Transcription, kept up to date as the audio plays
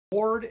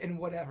Bored and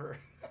whatever.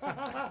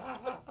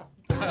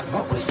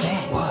 What was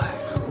that?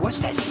 What? What's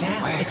that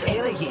sound? Where? It's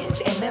aliens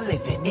and they're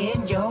living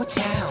in your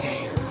town.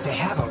 Damn. They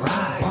have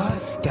arrived.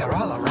 What? They're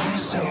all around.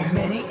 So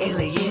many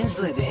aliens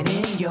living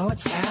in your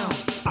town.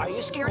 Are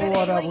you scared of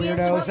What up, aliens?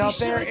 weirdos Well, out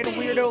there in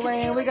Weirdo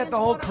Land? We got the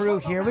whole crew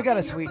here. We got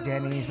a Sweet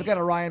Denny's. We got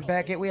a Ryan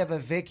Beckett. We have a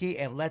Vicky,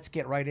 and let's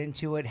get right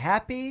into it.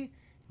 Happy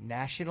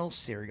National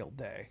Cereal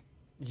Day.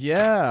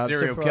 Yeah,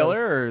 Serial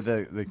killer or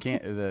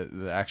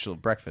the actual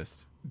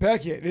breakfast?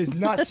 Beckett is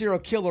not serial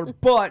killer,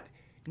 but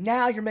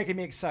now you're making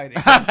me excited.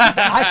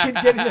 I can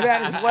get into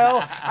that as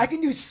well. I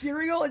can do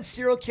cereal and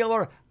serial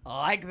killer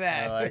like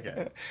that. I like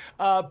it.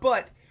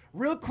 But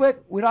real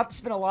quick, we don't have to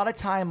spend a lot of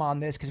time on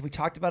this because we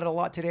talked about it a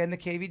lot today on the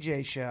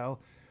KVJ show.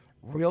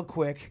 Real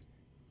quick,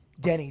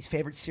 Denny's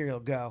favorite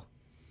cereal, go.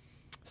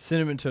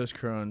 Cinnamon Toast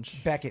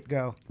Crunch. Beckett,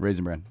 go.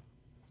 Raisin Bran.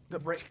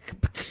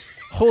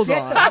 Hold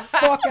Get on. the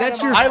fuck out That's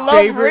of your my I love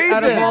favorite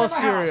out of all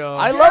raisins. cereal.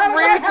 I Get love out of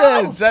my raisins.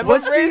 house. I love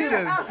What's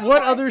raisins.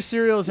 What other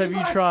cereals have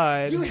you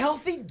tried? You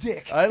healthy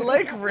dick. I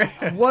like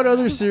raisins. What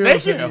other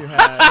cereals Thank have you. you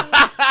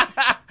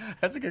had?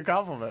 That's a good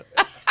compliment.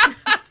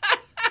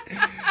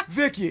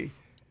 Vicky.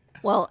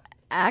 Well,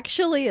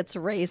 actually, it's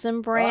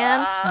Raisin Bran,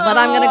 but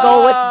I'm going to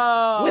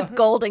go with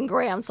Golden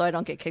Graham so I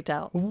don't get kicked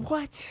out.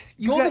 What?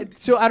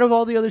 So out of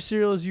all the other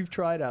cereals you've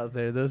tried out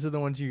there, those are the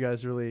ones you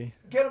guys really...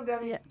 Get him,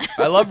 Denny.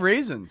 I love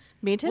raisins.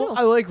 Me too. Well,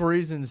 I like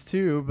raisins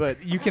too,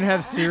 but you can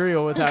have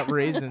cereal without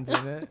raisins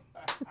in it.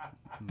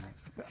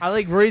 I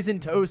like raisin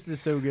toast is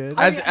so good.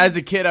 As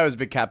a kid, I was a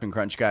big Cap'n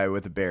Crunch guy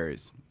with the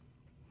berries.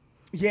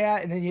 Yeah,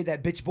 and then you had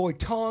that bitch boy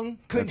tongue.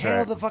 Couldn't That's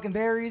handle right. the fucking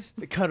berries.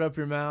 They cut up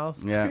your mouth.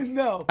 Yeah.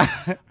 No.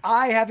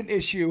 I have an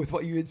issue with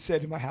what you had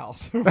said in my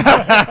house.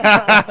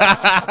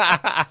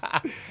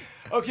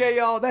 Okay,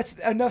 y'all, that's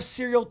enough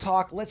cereal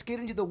talk. Let's get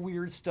into the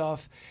weird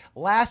stuff.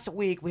 Last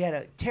week, we had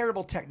a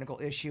terrible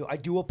technical issue. I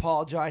do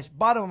apologize.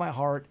 Bottom of my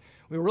heart.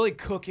 We were really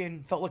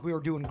cooking. Felt like we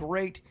were doing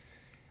great.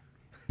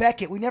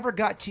 Beckett, we never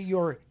got to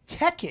your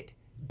tech it.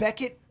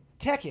 Beckett,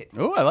 tech it.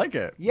 Oh, I like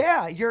it.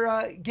 Yeah,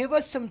 give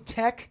us some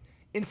tech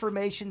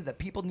information that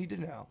people need to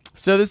know.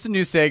 So this is a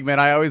new segment.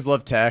 I always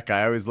love tech.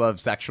 I always love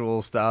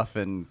sexual stuff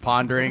and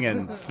pondering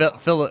and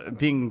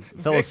being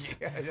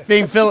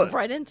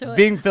Right into it.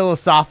 being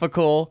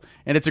philosophical.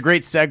 And it's a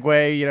great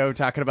segue,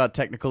 talking about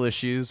technical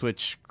issues,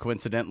 which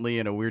coincidentally,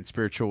 in a weird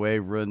spiritual way,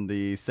 ruined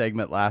the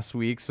segment last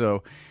week.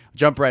 So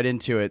jump right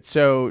into it.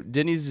 So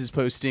Denny's is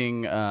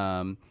posting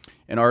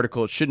an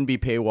article. It shouldn't be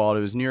paywalled.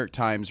 It was New York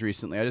Times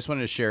recently. I just wanted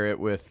to share it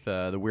with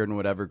the Weird and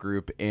Whatever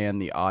group and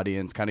the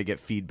audience, kind of get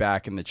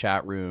feedback in the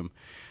chat room.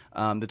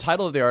 The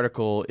title of the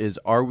article is,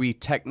 Are We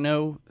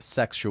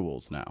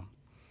Technosexuals Now?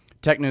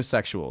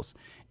 Technosexuals.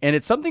 And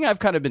it's something I've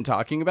kind of been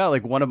talking about,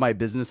 like one of my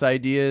business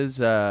ideas.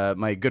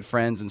 My good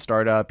friends in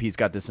startup, he's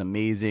got this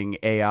amazing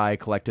AI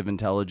collective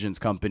intelligence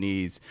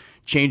companies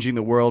changing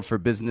the world for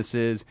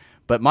businesses.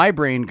 But my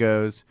brain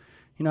goes,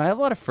 I have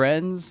a lot of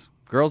friends,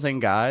 girls and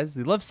guys,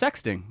 they love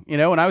sexting.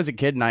 When I was a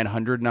kid,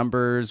 900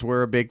 numbers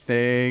were a big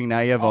thing.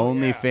 Now you have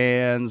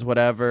OnlyFans,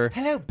 whatever.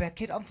 Hello,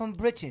 Beckett. I'm from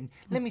Britain.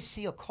 Let me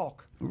see your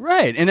cock.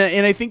 Right. And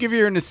I think if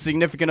you're in a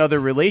significant other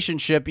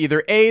relationship,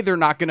 either A, they're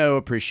not going to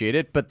appreciate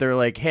it, but they're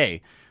like,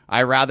 hey,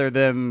 I rather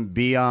them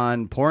be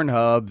on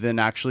Pornhub than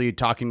actually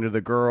talking to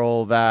the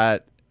girl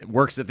that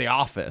works at the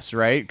office,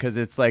 right? Because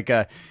it's like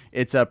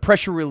it's a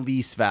pressure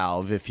release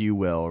valve, if you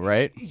will,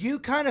 right? You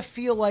kind of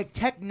feel like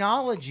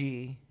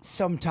technology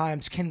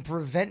sometimes can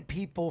prevent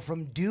people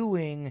from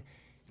doing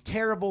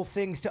terrible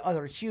things to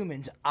other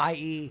humans,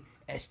 i.e.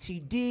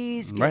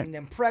 STDs, getting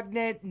them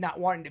pregnant, not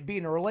wanting to be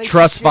in a relationship.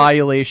 Trust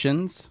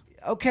violations.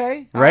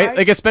 Okay. Right?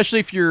 Like, especially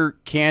if you're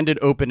candid,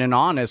 open, and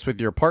honest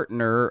with your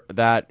partner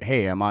that,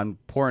 hey, I'm on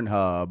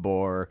Pornhub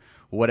or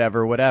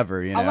whatever, I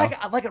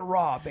like it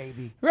raw,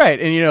 baby. Right.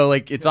 And,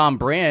 like, it's on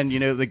brand,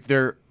 like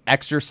they're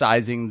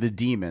exercising the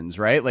demons,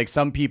 right? Like,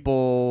 some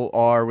people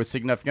are with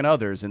significant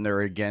others and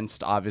they're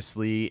against,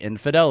 obviously,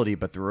 infidelity,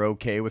 but they're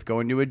okay with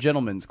going to a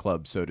gentleman's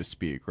club, so to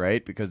speak,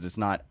 right? Because it's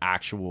not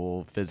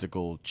actual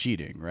physical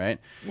cheating, right?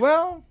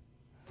 Well...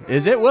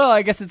 Is it? Well,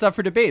 I guess it's up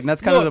for debate, and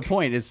that's kind of Look, the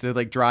point, is to,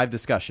 like, drive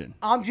discussion.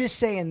 I'm just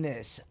saying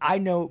this. I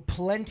know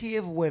plenty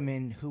of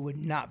women who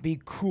would not be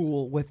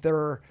cool with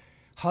their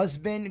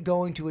husband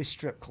going to a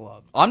strip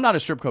club. I'm not a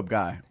strip club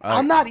guy.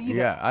 I'm not either.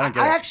 Yeah, I don't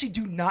get I it. actually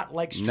do not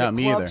like strip No,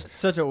 me clubs. either. It's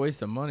such a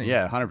waste of money.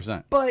 Yeah,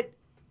 100%. But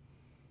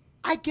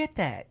I get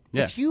that.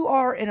 Yeah. If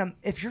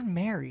you're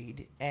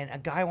married and a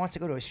guy wants to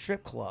go to a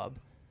strip club,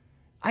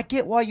 I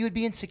get why you would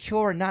be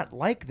insecure and not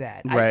like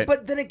that. Right.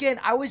 But then again,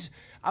 I was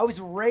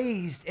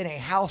raised in a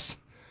house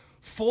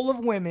full of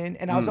women,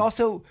 and I was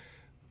also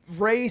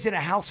raised in a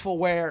house full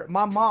where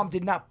my mom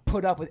did not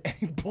put up with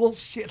any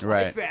bullshit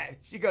like Right. that.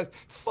 She goes,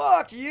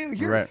 "Fuck you,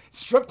 you're Right.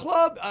 strip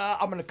club.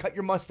 I'm gonna cut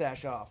your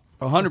mustache off."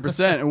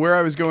 100%. And where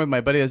I was going with my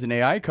buddy as an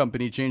AI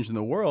company changing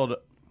the world,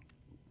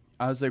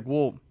 I was like,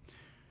 well,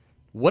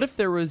 what if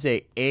there was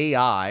a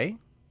AI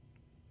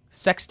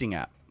sexting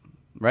app,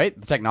 right?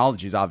 The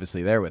technology is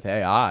obviously there with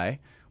AI,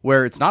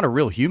 where it's not a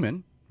real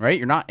human, right?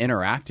 You're not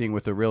interacting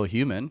with a real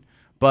human,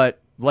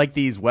 but like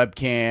these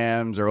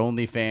webcams or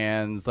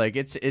OnlyFans, like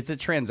it's a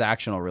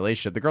transactional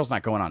relationship. The girl's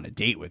not going on a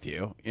date with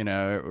you,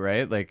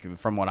 right? Like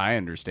from what I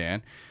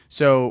understand.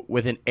 So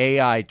with an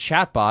AI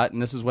chatbot,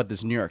 and this is what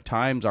this New York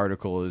Times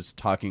article is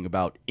talking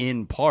about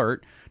in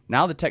part,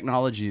 now the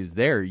technology is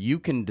there. You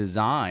can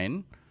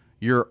design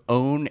your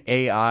own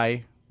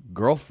AI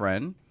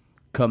girlfriend,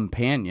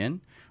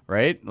 companion,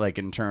 right? Like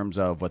in terms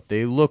of what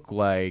they look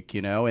like,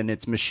 and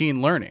it's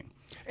machine learning.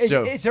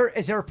 Is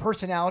there a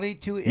personality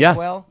to it as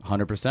well?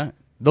 100%.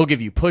 They'll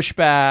give you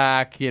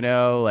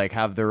pushback, like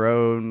have their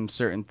own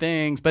certain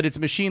things, but it's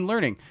machine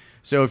learning.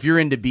 So if you're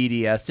into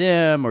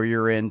BDSM or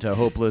you're into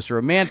hopeless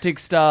romantic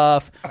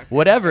stuff,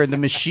 whatever, the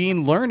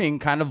machine learning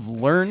kind of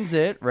learns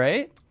it,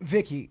 right?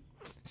 Vicky,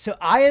 so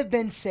I have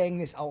been saying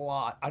this a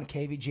lot on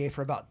KVJ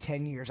for about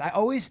 10 years.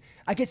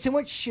 I get so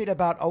much shit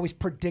about always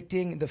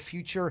predicting the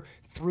future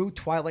through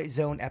Twilight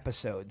Zone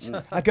episodes.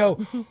 I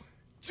go,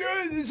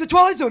 it's a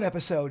Twilight Zone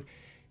episode.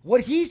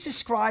 What he's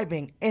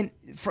describing, and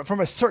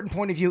from a certain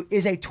point of view,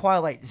 is a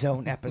Twilight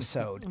Zone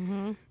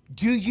episode.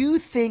 Do you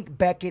think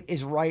Beckett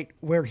is right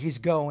where he's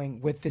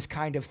going with this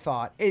kind of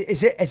thought?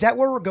 Is that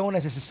where we're going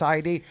as a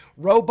society?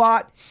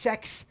 Robot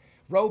sex,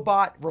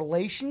 robot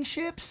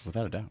relationships?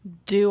 Without a doubt.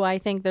 Do I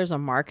think there's a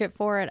market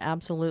for it?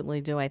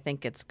 Absolutely. Do I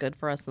think it's good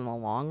for us in the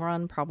long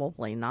run?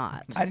 Probably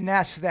not. I didn't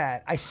ask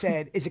that. I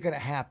said, is it going to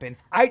happen?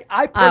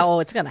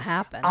 It's going to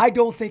happen. I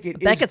don't think it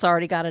is. Beckett's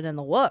already got it in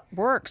the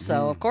work,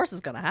 so of course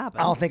it's going to happen.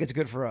 I don't think it's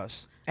good for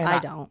us. And I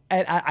don't.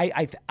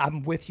 And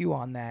I'm with you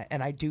on that.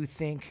 And I do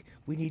think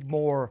we need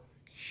more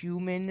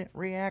human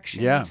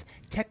reactions. Yeah.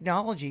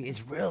 Technology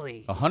is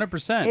really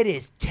 100%. It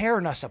is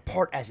tearing us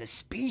apart as a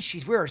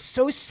species. We are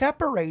so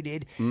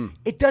separated.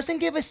 It doesn't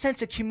give a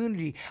sense of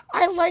community.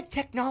 I like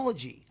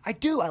technology. I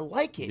do. I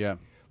like it. Yeah.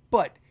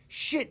 But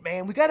shit,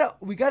 man, we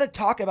gotta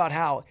talk about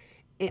how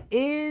it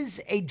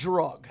is a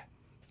drug.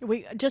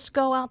 We just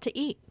go out to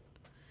eat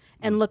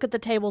and look at the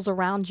tables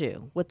around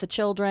you with the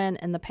children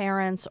and the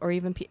parents or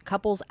even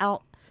couples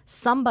out.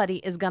 Somebody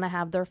is going to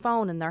have their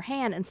phone in their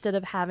hand instead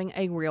of having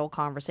a real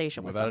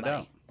conversation with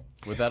somebody.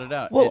 Without a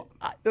doubt. Well,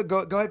 go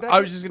ahead, Becky.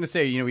 I was just going to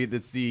say,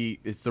 it's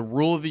the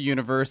rule of the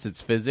universe.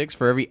 It's physics.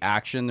 For every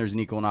action, there's an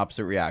equal and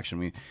opposite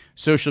reaction.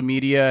 Social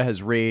media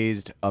has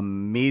raised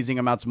amazing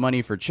amounts of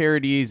money for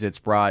charities. It's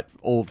brought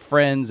old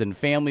friends and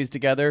families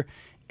together.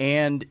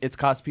 And it's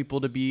caused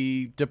people to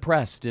be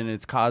depressed, and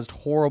it's caused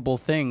horrible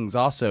things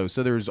also.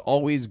 So there's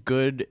always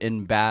good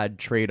and bad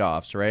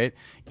trade-offs, right?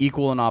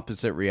 Equal and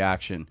opposite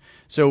reaction.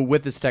 So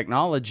with this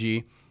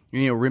technology,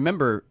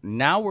 remember,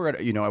 now we're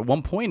at, at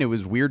one point it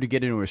was weird to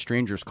get into a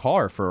stranger's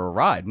car for a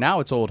ride.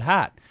 Now it's old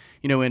hat.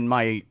 In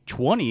my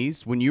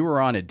 20s, when you were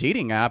on a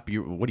dating app,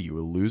 what are you,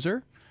 a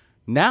loser?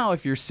 Now,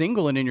 if you're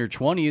single and in your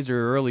 20s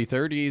or early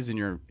 30s and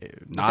you're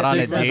not on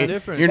a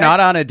date, not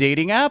on a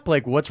dating app,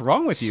 like what's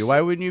wrong with you? Why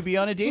wouldn't you be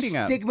on a dating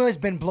app? Stigma has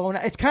been blown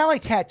out. It's kind of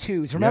like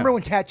tattoos. Remember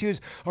when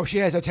tattoos? Oh, she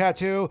has a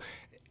tattoo.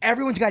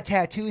 Everyone's got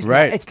tattoos.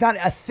 Right. Now. It's not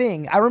a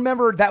thing. I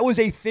remember that was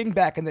a thing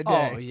back in the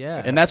day. Oh,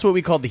 yeah. And that's what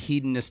we call the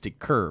hedonistic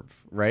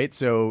curve, right?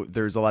 So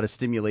there's a lot of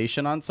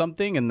stimulation on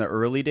something in the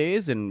early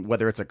days, and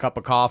whether it's a cup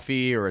of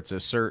coffee or it's a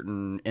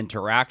certain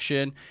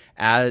interaction,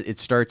 as it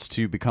starts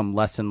to become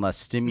less and less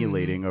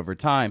stimulating over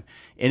time.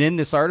 And in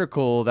this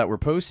article that we're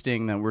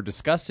posting, that we're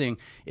discussing,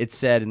 it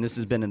said, and this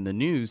has been in the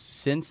news,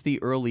 since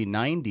the early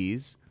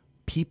 90s,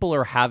 people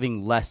are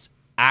having less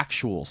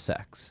actual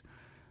sex.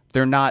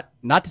 They're not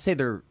to say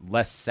they're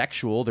less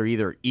sexual. They're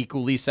either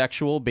equally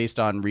sexual based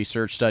on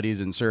research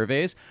studies and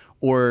surveys,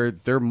 or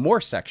they're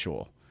more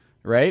sexual,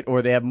 right?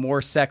 Or they have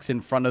more sex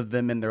in front of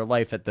them in their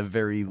life at the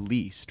very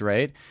least,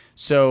 right?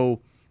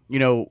 So,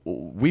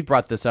 we've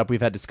brought this up.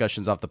 We've had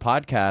discussions off the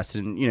podcast,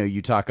 and,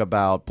 you talk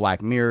about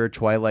Black Mirror,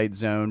 Twilight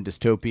Zone,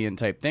 dystopian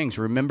type things.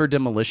 Remember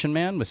Demolition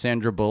Man with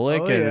Sandra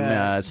Bullock and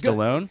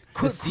Stallone?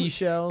 The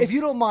seashells. If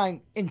you don't mind,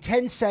 in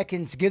 10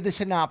 seconds, give the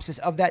synopsis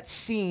of that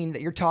scene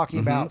that you're talking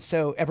about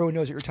so everyone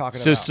knows what you're talking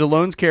So about.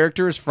 Stallone's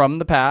character is from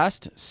the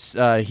past.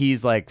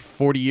 He's like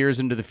 40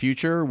 years into the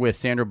future with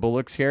Sandra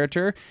Bullock's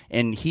character,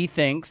 and he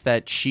thinks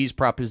that she's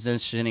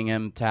propositioning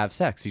him to have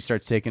sex. He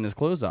starts taking his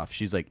clothes off.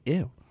 She's like,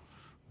 ew.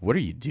 What are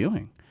you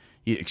doing?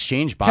 You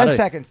exchange 10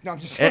 seconds. No, I'm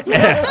just kidding.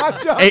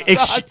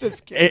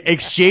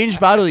 Exchange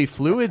bodily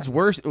fluids,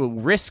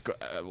 risk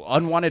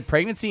unwanted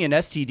pregnancy and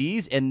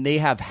STDs, and they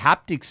have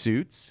haptic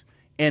suits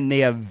and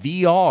they have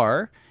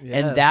VR,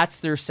 and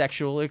that's their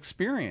sexual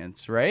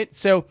experience, right?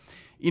 So,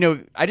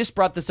 I just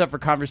brought this up for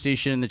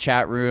conversation in the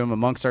chat room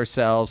amongst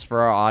ourselves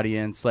for our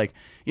audience. Like,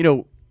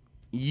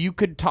 you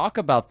could talk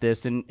about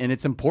this, and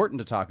it's important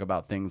to talk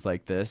about things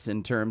like this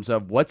in terms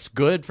of what's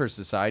good for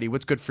society,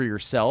 what's good for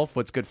yourself,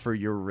 what's good for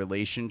your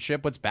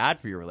relationship, what's bad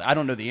for your relationship. I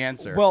don't know the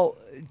answer. Well,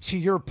 to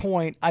your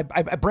point, I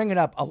bring it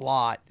up a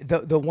lot.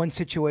 The one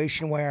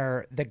situation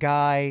where the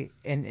guy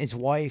and his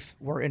wife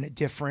were in a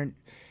different,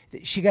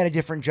 she got a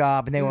different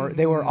job, and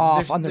they were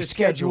off on their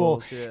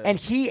schedule, and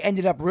he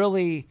ended up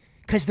really,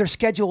 because their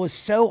schedule was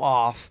so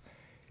off,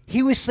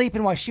 he was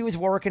sleeping while she was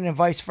working and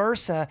vice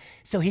versa,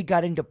 so he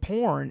got into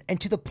porn, and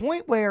to the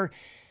point where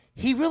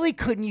he really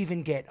couldn't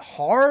even get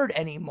hard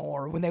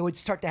anymore when they would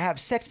start to have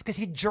sex because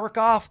he'd jerk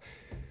off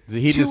It's a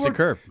hedonistic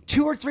curve.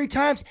 2 or 3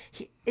 times.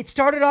 It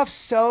started off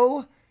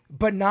so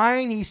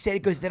benign. He said,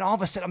 it goes, then all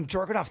of a sudden I'm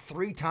jerking off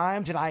 3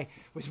 times, and I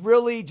was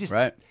really just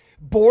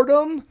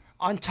boredom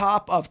on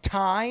top of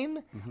time,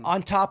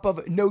 on top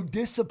of no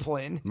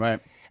discipline. Right.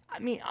 I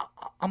mean,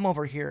 I'm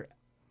over here.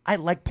 I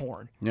like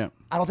porn. Yeah.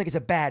 I don't think it's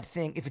a bad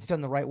thing if it's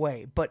done the right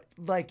way. But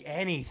like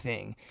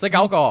anything, It's like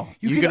alcohol.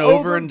 You can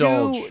overdo-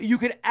 overindulge. You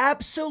can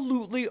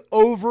absolutely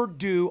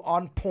overdo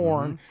on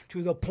porn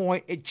to the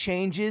point it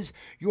changes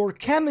your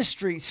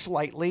chemistry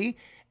slightly.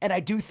 And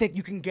I do think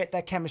you can get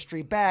that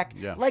chemistry back.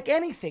 Yeah. Like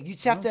anything, you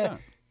just have to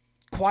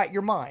quiet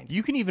your mind.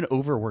 You can even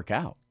overwork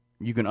out.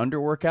 You can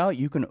underwork out.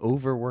 You can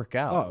overwork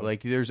out. Oh.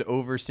 Like there's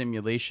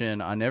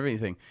overstimulation on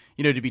everything.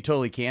 You know, to be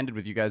totally candid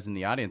with you guys in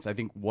the audience, I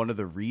think one of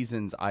the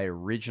reasons I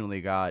originally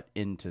got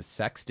into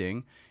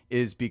sexting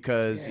is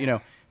because, you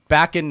know,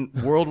 back in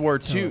World War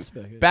II,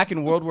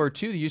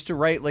 they used to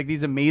write like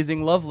these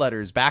amazing love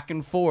letters back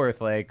and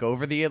forth, like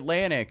over the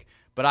Atlantic.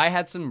 But I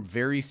had some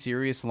very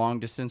serious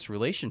long distance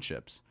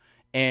relationships.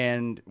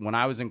 And when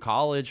I was in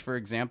college, for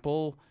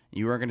example,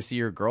 you weren't going to see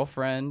your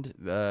girlfriend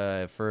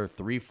for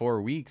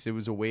 3-4 weeks. It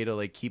was a way to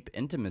like keep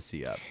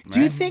intimacy up. Right?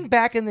 Do you think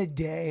back in the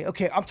day?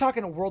 Okay, I'm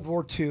talking World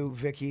War II,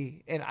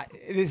 Vicky, and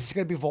this is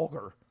going to be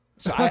vulgar,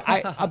 so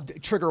I'm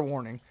trigger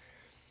warning.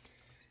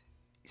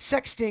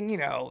 Sexting, you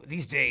know,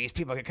 these days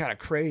people get kind of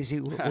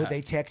crazy with what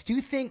they text. Do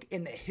you think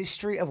in the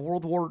history of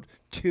World War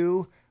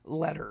II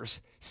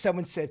letters,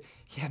 someone said,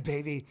 "Yeah,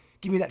 baby,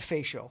 give me that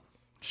facial"?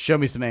 Show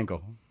me some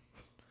ankle.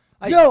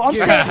 No,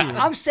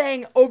 I'm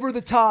saying over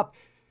the top.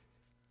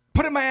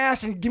 Put it in my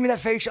ass and give me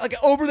that facial, like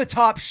over the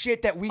top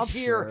shit that we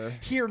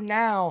hear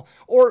now.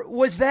 Or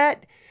was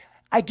that?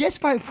 I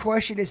guess my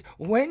question is,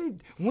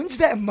 when's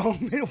that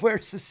moment where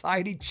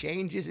society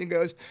changes and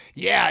goes,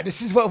 yeah,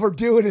 this is what we're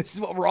doing, this is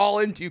what we're all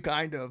into,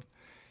 kind of.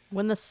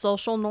 When the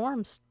social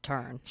norms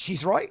turn.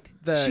 She's right.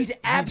 The She's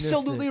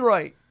absolutely hedonistic-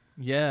 right.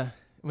 Yeah,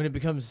 when it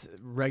becomes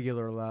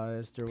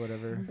regularized or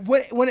whatever.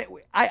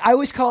 I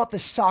always call it the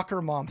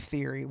soccer mom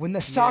theory. When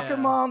the soccer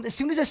mom, as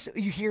soon as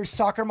you hear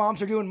soccer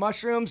moms are doing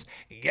mushrooms,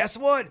 guess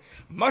what?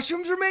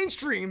 Mushrooms are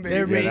mainstream, baby.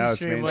 They're now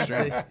it's mainstream.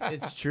 mainstream.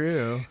 It's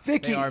true.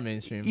 Vicky, They are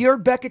mainstream. you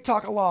heard Becca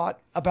talk a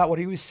lot about what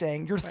he was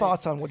saying. Your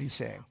thoughts on what he's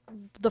saying?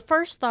 The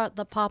first thought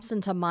that pops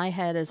into my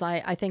head is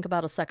I think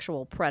about a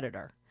sexual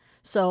predator.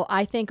 So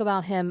I think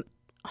about him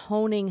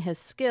honing his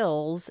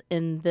skills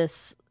in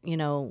this, you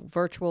know,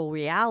 virtual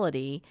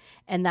reality,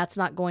 and that's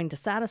not going to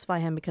satisfy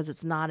him because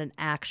it's not an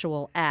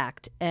actual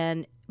act.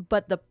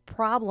 But the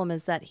problem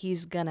is that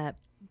he's gonna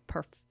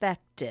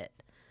perfect it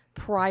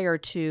prior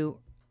to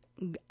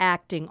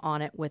acting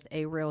on it with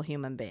a real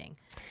human being.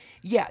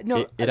 Yeah,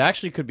 no. It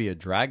actually could be a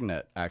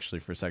dragnet, actually,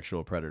 for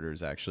sexual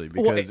predators, actually,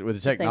 because with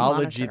the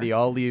technology, monitor. they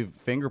all leave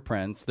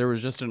fingerprints. There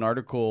was just an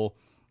article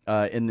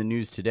in the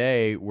news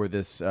today where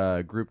this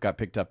group got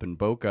picked up in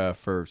Boca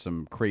for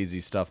some crazy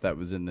stuff that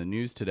was in the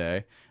news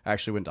today. I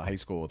actually went to high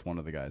school with one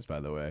of the guys, by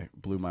the way.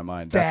 Blew my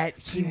mind. that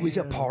he was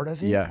a part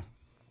of it? Yeah.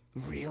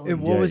 Really?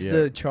 And what Yeah, was yeah.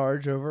 the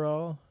charge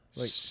overall?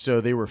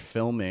 So they were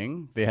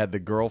filming. They had the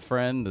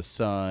girlfriend, the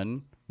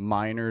son,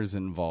 minors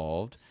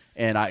involved,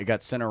 and I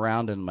got sent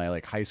around in my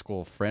like high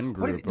school friend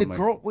What, group. the I'm like,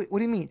 girl? What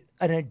do you mean?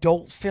 An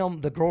adult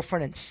film? The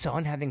girlfriend and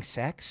son having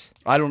sex?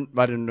 I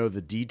didn't know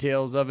the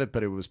details of it,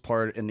 but it was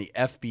part. And the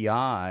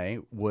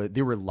FBI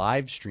they were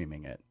live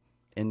streaming it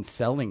and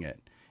selling it,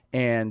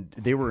 and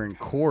they were in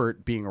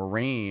court being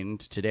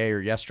arraigned today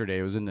or yesterday.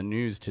 It was in the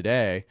news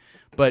today,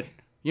 but.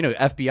 You know,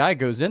 FBI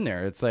goes in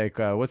there. It's like,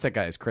 what's that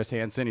guy's Chris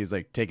Hansen? He's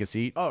like, take a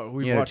seat. Oh,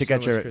 we've you know, watched to so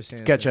catch much a Chris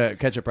Hansen.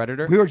 catch a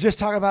predator. We were just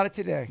talking about it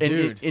today.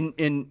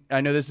 And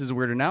I know this is a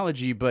weird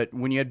analogy, but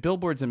when you had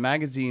billboards and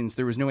magazines,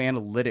 there was no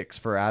analytics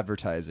for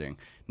advertising.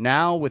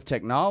 Now with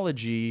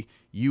technology,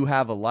 you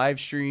have a live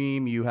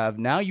stream. You have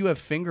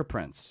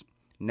fingerprints.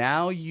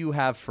 Now you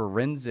have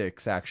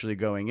forensics actually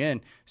going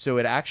in. So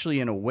it actually,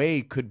 in a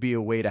way, could be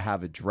a way to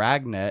have a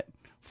dragnet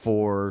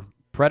for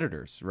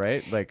predators,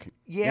 right? Like,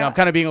 you know, I'm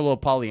kind of being a little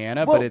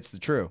Pollyanna, but it's the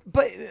true.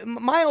 But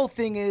my whole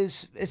thing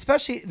is,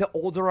 especially the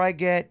older I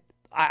get,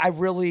 I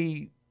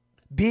really,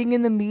 being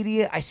in the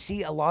media, I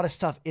see a lot of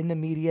stuff in the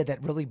media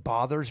that really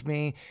bothers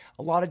me.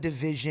 A lot of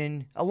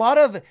division, a lot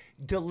of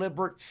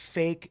deliberate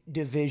fake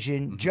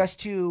division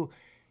just to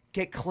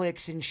get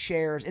clicks and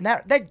shares. And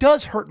that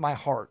does hurt my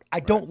heart.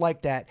 I don't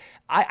like that.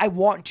 I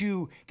want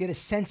to get a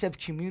sense of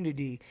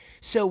community.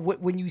 So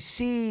when you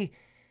see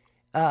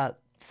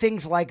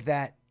things like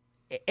that,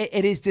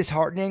 it is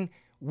disheartening.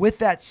 With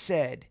that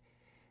said,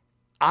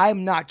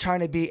 I'm not trying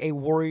to be a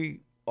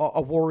worry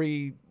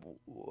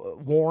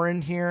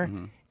Warren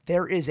here.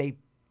 There is a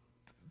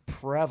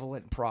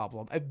prevalent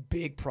problem, a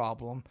big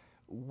problem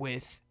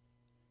with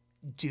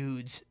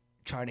dudes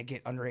trying to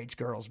get underage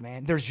girls,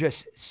 man. There's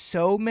just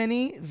so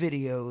many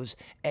videos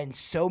and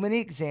so many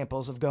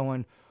examples of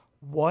going,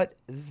 What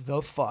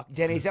the fuck,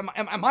 Denny's? Am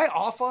I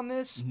off on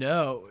this?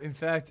 No, in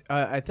fact,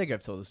 I think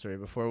I've told the story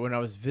before. When I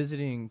was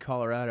visiting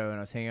Colorado and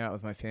I was hanging out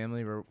with my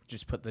family, we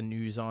just put the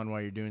news on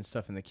while you're doing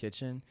stuff in the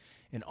kitchen.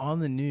 And on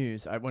the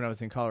news, when I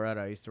was in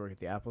Colorado, I used to work at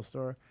the Apple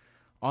Store.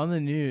 On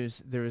the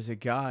news, there was a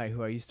guy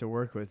who I used to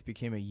work with,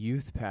 became a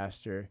youth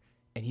pastor,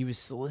 and he was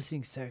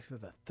soliciting sex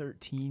with a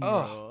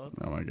 13-year-old.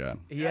 Oh my God.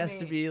 He has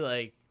to be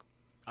like,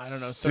 I don't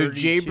know, So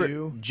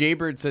 32.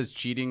 Jaybird says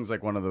cheating's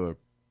like one of the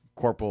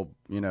corporal,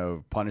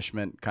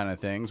 punishment kind of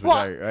things, which Well,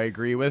 I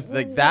agree with.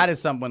 Like that is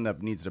someone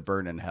that needs to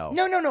burn in hell.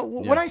 No. Yeah.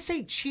 When I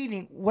say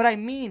cheating, what I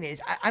mean is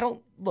I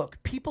don't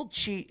look. People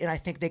cheat, and I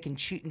think they can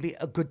cheat and be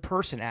a good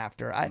person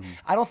after. I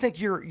don't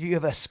think you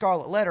have a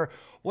scarlet letter.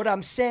 What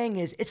I'm saying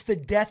is it's the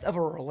death of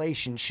a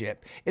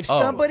relationship. If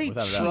somebody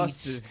without a doubt.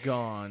 Trust cheats, is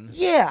gone.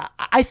 yeah,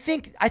 I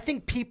think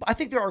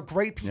there are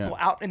great people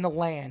out in the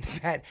land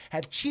that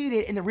have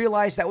cheated and they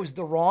realize that was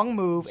the wrong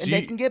move and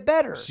they can get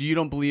better. So you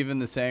don't believe in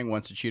the saying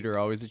 "once a cheater,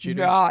 always a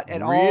cheater"? Not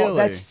at all. Really?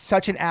 That's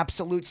such an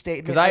absolute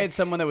statement. 'Cause I had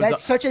someone that was-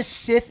 That's such a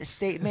Sith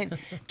statement.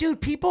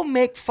 Dude, people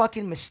make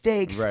fucking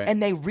mistakes Right.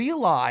 and they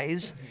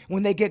realize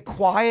when they get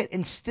quiet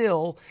and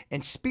still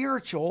and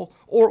spiritual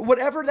or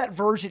whatever that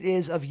version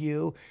is of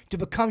you to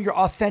become your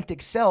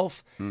authentic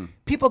self,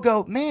 people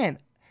go, man,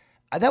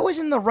 that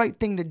wasn't the right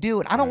thing to do,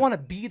 and I don't want to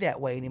be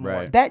that way anymore.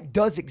 Right. That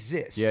does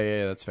exist.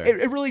 Yeah, that's fair.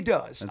 It really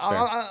does. That's fair.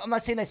 I'm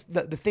not saying that's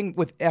the thing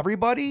with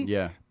everybody.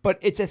 Yeah. But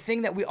it's a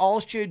thing that we all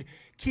should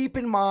keep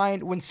in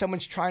mind when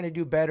someone's trying to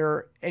do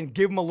better and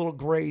give them a little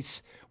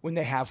grace when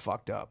they have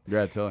fucked up.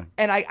 Yeah, totally.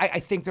 And I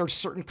think there's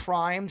certain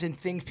crimes and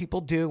things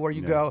people do where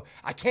you go,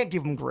 I can't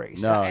give them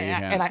grace. No, and,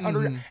 you and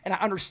can't.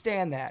 I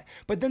understand that.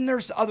 But then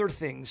there's other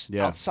things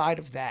Yeah. outside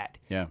of that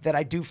that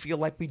I do feel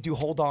like we do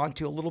hold on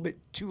to a little bit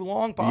too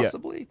long,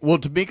 possibly. Yeah. Well,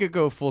 to make it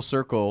go full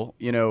circle,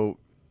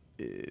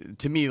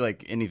 to me,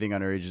 like anything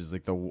underage is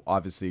like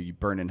obviously you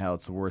burn in hell.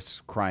 It's the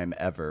worst crime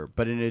ever.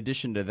 But in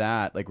addition to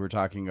that, like we're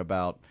talking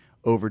about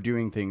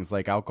overdoing things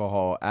like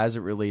alcohol as it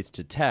relates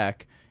to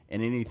tech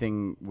and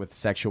anything with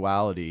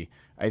sexuality.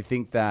 I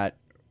think that,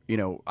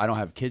 I don't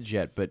have kids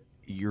yet, but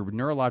your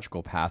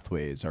neurological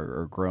pathways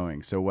are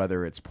growing. So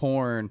whether it's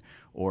porn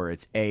or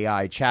it's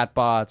AI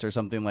chatbots or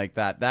something like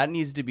that, that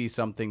needs to be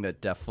something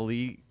that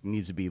definitely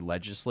needs to be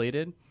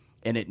legislated,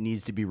 and it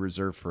needs to be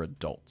reserved for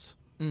adults.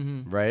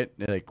 Right?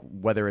 Like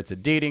whether it's a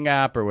dating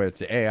app or whether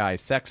it's an AI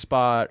sex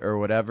bot or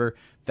whatever,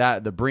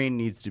 that the brain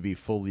needs to be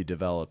fully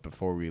developed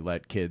before we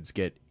let kids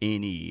get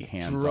any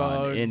hands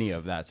on Drugs, any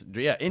of that.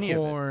 Yeah, any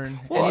Porn,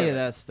 of it. any of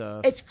that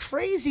stuff. It's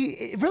crazy.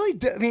 It really,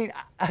 I mean,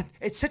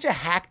 it's such a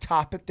hack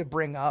topic to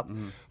bring up,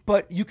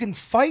 but you can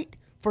fight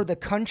for the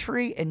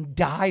country and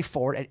die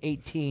for it at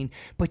 18,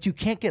 but you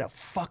can't get a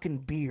fucking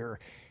beer.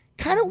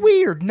 Kind of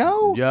weird,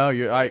 no? Yeah,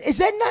 Is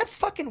that not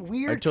fucking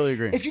weird? I totally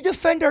agree. If you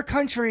defend our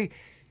country,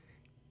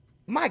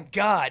 my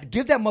God,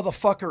 give that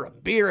motherfucker a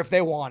beer if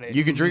they want it.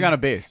 You can drink on a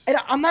base. And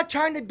I'm not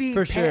trying to be.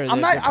 For sure, I'm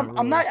there's not. different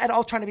I'm not rules. at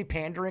all trying to be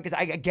pandering because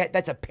I get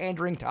that's a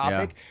pandering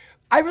topic.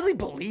 I really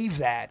believe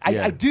that.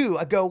 I do.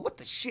 I go, what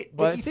the shit?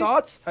 Well, Dickie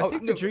thoughts? I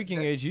think the no.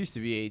 drinking age used to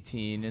be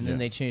 18, and then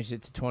they changed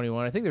it to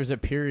 21. I think there was a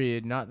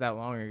period not that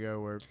long ago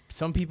where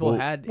some people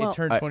Well, it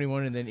turned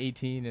 21 and then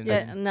 18, and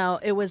Yeah, then no,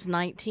 it was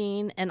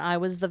 19, and I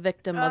was the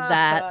victim of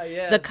that. The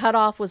yes.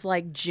 cutoff was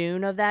like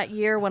June of that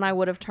year when I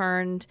would have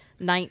turned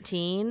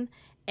 19,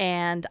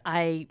 and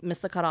I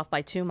missed the cutoff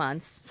by 2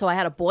 months. So I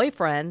had a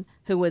boyfriend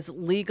who was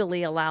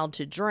legally allowed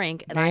to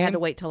drink, and I had Name? to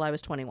wait till I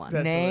was 21.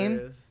 That's Name?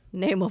 hilarious.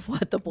 Name of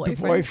what? The The boyfriend?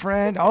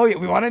 boyfriend. Oh yeah,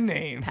 we want a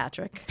name.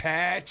 Patrick.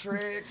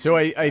 Patrick. So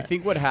I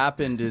think what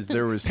happened is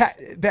there was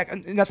Beck,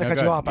 not to cut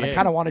go you ahead. off, but I Yeah.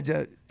 kind of wanted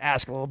to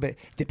ask a little bit.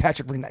 Did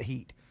Patrick bring that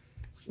heat?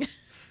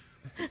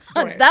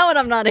 That one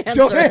I'm not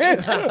Don't answering.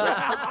 answer.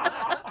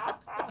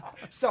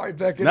 Sorry,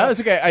 Becca. No, that's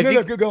okay. I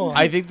think go on.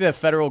 I think the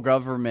federal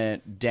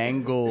government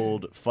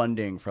dangled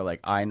funding for like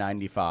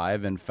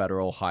I-95 and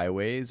federal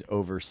highways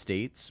over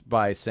states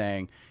by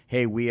saying,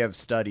 "Hey, we have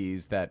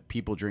studies that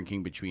people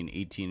drinking between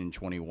 18 and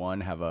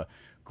 21 have a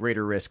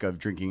greater risk of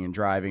drinking and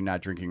driving,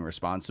 not drinking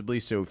responsibly.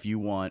 So if you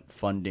want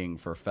funding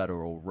for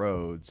federal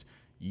roads,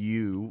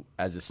 you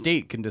as a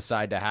state can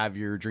decide to have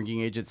your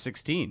drinking age at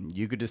 16.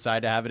 You could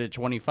decide to have it at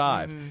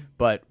 25,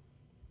 but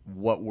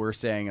what we're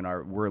saying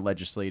we're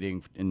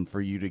legislating, and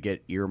for you to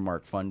get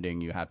earmarked funding,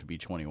 you have to be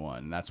 21.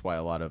 And that's why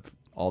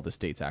all the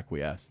states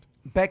acquiesced.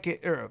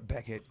 Beckett, you're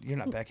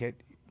not Beckett.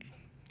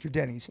 You're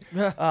Denny's.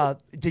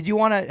 Did you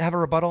want to have a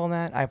rebuttal on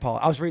that? I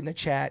apologize. I was reading the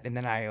chat, and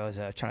then I was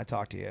trying to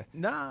talk to you.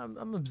 Nah,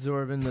 I'm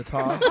absorbing the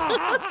talk.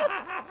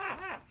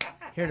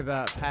 Hearing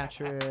about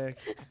Patrick.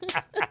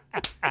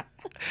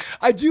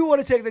 I do want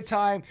to take the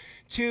time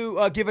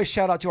to give a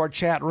shout out to our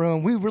chat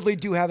room. We really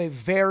do have a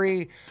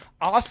very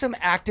awesome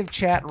active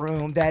chat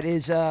room that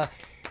is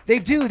they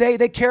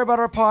care about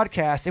our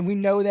podcast, and we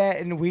know that,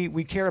 and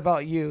we care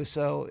about you.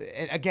 So,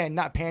 and again,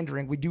 not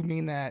pandering, we do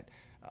mean that.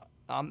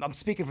 I'm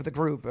speaking for the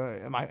group.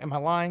 Am I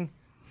lying?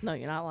 No,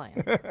 you're not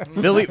lying.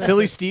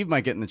 Philly Steve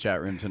might get in the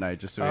chat room tonight,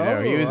 just so you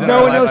know. He was in No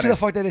our one live knows who the audience.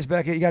 fuck that is,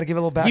 Beckett. You got to give it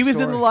a little backstory. He was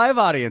in the live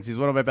audience. He's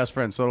one of my best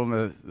friends. Sold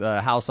him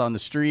the house on the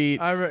street.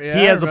 Yeah,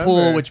 he has I a pool,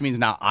 remember. which means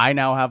I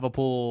now have a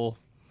pool.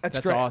 That's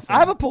That's great. awesome. I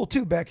have a pool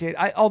too, Beckett.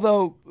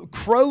 Although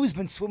Crow's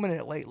been swimming in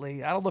it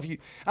lately. I don't know if you.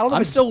 I don't know.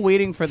 I'm if it's, still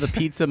waiting for the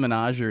pizza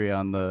menagerie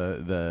on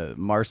the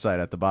Mars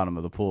site at the bottom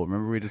of the pool.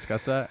 Remember we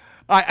discussed that?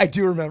 I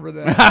do remember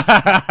that.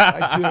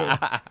 I do.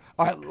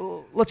 All right,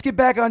 let's get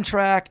back on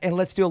track and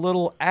let's do a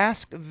little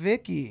Ask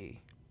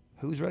Vicky.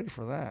 Who's ready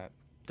for that?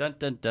 Dun,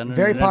 dun, dun,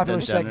 Very dun, popular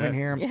dun, dun, segment dun.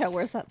 here. Yeah,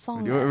 where's that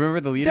song? You at? remember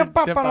the lead? Ask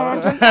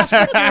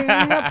Vicky.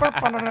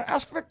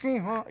 Ask Vicky.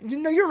 Huh? You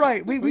know, you're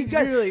right. We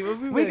got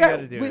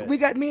gotta do it. we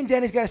got me and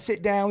Danny's got to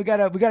sit down. We got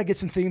to get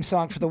some theme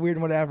songs for the weird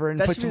and whatever and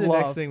That put should some be the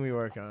love. next thing we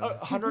work on.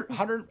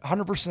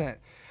 100%.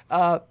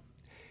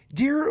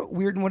 Dear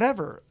Weird and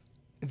Whatever,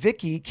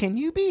 Vicky, can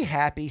you be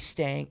happy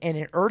staying in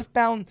an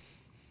earthbound,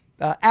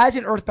 as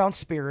an earthbound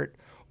spirit,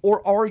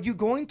 or are you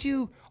going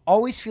to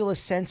always feel a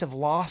sense of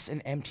loss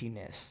and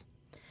emptiness?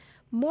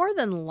 More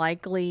than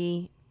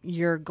likely,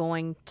 you're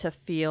going to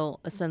feel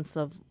a sense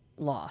of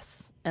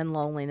loss and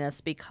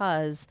loneliness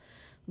because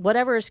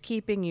whatever is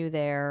keeping you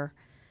there,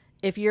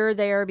 if you're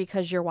there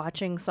because you're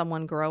watching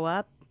someone grow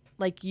up,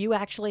 like you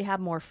actually have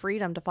more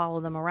freedom to follow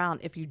them around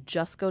if you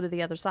just go to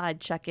the other side,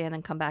 check in,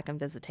 and come back in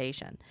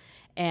visitation.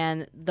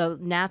 And the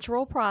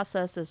natural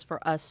process is for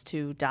us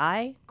to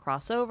die,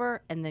 cross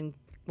over, and then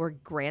we're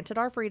granted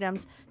our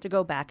freedoms to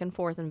go back and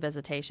forth in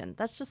visitation.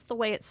 That's just the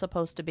way it's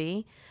supposed to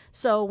be.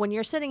 So when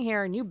you're sitting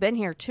here and you've been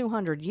here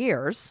 200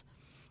 years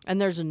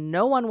and there's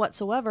no one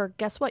whatsoever,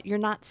 guess what? You're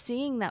not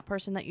seeing that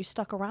person that you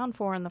stuck around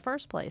for in the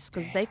first place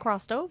because they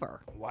crossed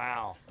over.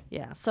 Wow.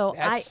 Yeah. So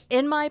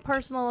in my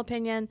personal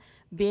opinion,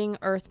 being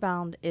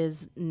earthbound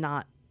is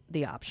not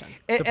the option.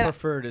 The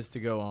preferred is to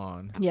go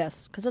on.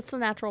 Yes, because it's the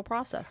natural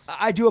process.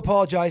 I do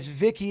apologize,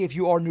 Vicky, if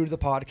you are new to the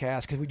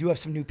podcast, because we do have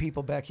some new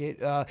people,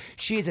 Beckett.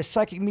 She is a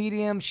psychic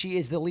medium. She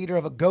is the leader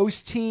of a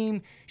ghost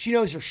team. She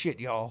knows her shit,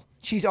 y'all.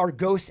 She's our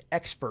ghost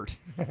expert.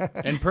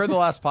 And per the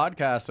last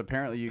podcast,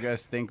 apparently you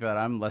guys think that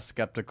I'm less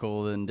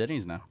skeptical than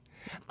Denny's now.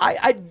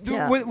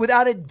 Yeah.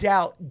 Without a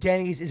doubt,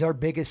 Denny's is our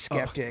biggest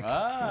skeptic.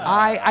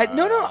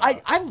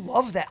 I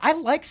love that. I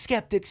like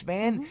skeptics,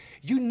 man. Mm-hmm.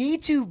 You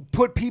need to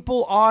put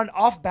people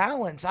off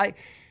balance.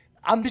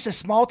 I'm just a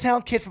small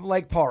town kid from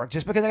Lake Park.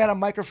 Just because I got a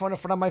microphone in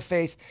front of my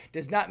face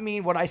does not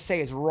mean what I say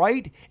is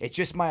right. It's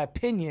just my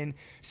opinion.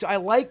 So I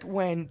like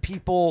when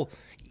people,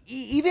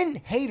 even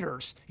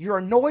haters, you're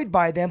annoyed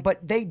by them,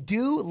 but they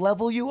do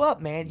level you up,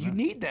 man. You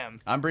need them.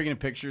 I'm bringing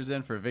pictures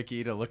in for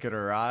Vicky to look at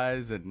her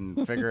eyes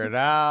and figure it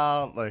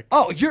out. Like,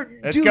 Oh, it's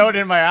dude, going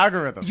in my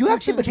algorithm. You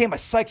actually became a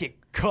psychic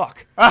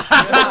cuck.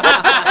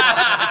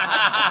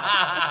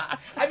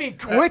 I mean,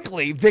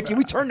 quickly, Vicky.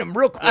 We turned him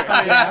real quick.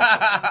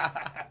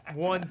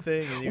 One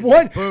thing. And you're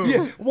One, like, boom.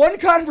 yeah, one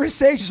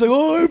conversation. She's like,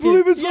 "Oh, I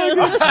believe in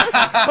psychics.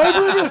 I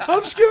believe it.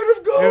 I'm scared of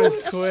It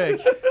ghosts."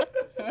 was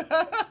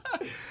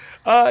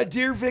quick.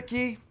 Dear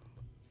Vicky,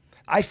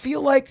 I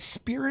feel like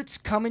spirits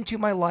come into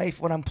my life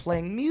when I'm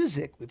playing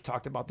music. We've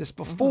talked about this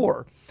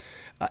before.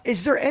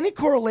 Is there any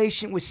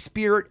correlation with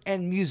spirit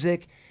and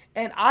music?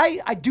 And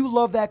I do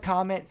love that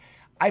comment.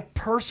 I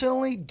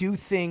personally do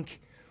think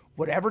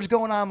whatever's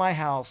going on in my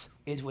house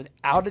is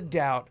without a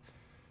doubt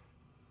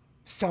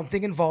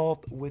something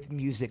involved with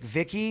music.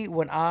 Vicky,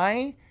 when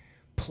I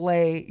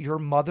play your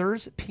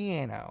mother's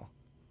piano,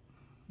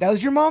 that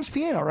was your mom's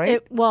piano,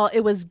 right?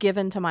 It was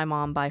given to my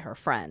mom by her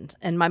friend,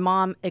 and my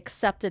mom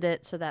accepted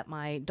it so that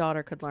my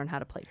daughter could learn how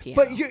to play piano.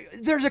 But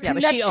there's a Yeah,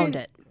 but connection. she owned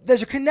it.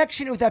 There's a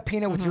connection with that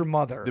piano with your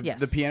mother. Yes.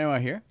 The piano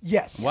out here?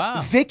 Yes.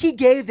 Wow. Vicky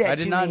gave that I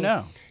to did not me.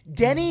 know.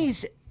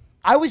 Denny's,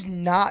 I was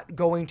not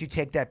going to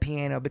take that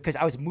piano because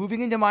I was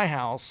moving into my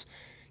house.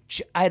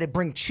 I had to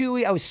bring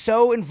Chewy. I was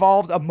so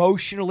involved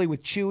emotionally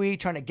with Chewy,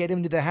 trying to get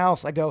him to the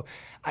house. I go,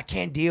 I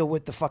can't deal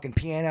with the fucking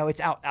piano.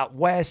 It's out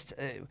west.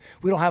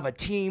 We don't have a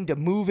team to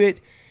move it.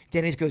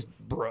 Denny's goes,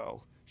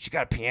 bro, she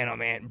got a piano,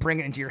 man.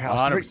 Bring it into your house.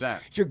 100%.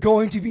 You're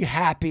going to be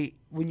happy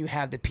when you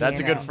have the piano.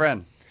 That's a good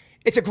friend.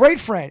 It's a great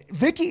friend.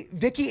 Vicky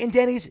and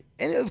Denny's,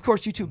 and of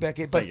course you too,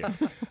 Beckett,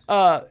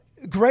 but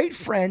great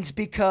friends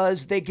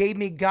because they gave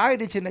me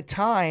guidance in a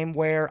time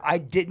where I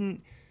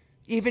didn't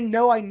even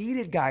know I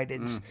needed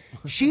guidance.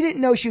 She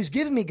didn't know she was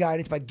giving me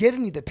guidance by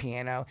giving me the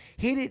piano.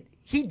 He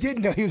did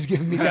know he was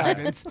giving me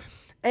guidance.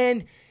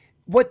 And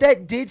what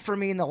that did for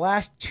me in the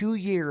last 2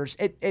 years,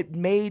 it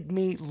made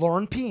me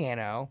learn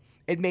piano.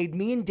 It made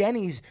me and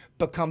Denny's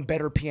become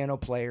better piano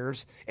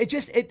players.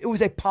 It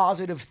was a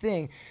positive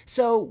thing.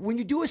 So when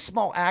you do a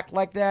small act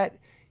like that,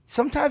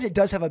 sometimes it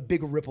does have a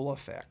big ripple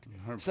effect.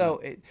 100%.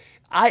 So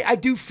I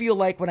do feel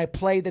like when I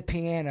play the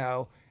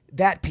piano,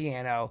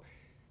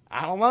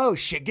 I don't know,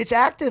 shit gets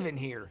active in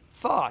here.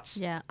 Thoughts?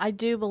 Yeah, I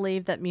do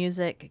believe that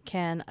music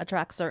can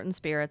attract certain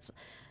spirits.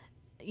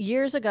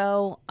 Years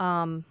ago,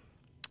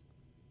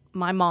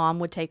 my mom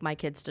would take my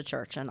kids to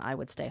church and I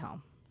would stay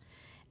home.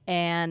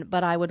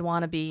 But I would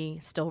want to be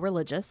still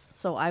religious,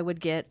 so I would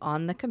get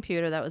on the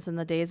computer. That was in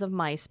the days of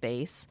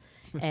MySpace,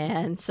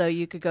 And so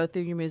you could go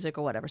through your music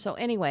or whatever. So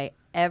anyway,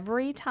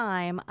 every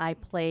time I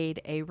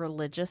played a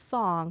religious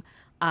song,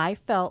 I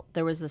felt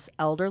there was this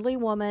elderly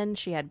woman.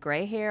 She had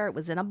gray hair. It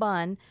was in a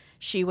bun.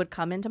 She would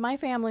come into my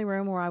family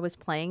room where I was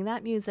playing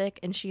that music,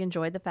 and she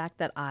enjoyed the fact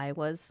that I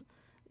was,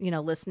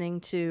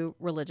 listening to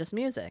religious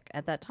music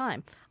at that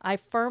time. I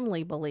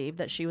firmly believe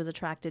that she was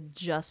attracted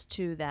just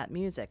to that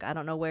music. I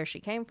don't know where she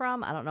came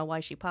from. I don't know why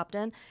she popped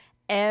in.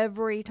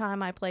 Every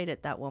time I played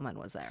it, that woman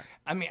was there.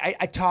 I mean,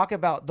 I talk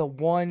about the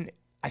one,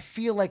 I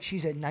feel like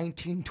she's a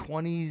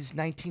 1920s,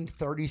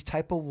 1930s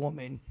type of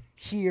woman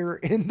here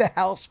in the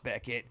house,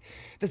 Beckett,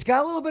 that's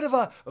got a little bit of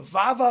a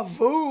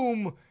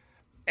va-va-voom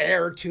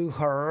air to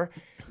her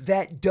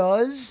that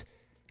does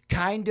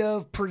kind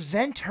of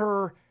present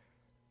her,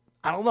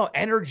 I don't know,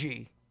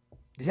 energy.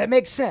 Does that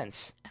make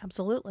sense?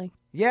 Absolutely.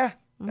 Yeah.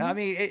 I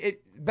mean,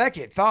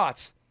 Beckett,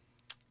 thoughts?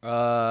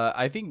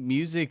 I think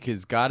music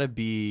has got to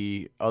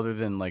be, other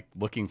than like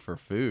looking for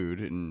food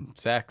and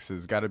sex,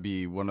 has got to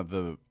be one of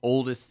the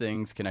oldest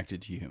things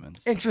connected to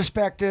humans.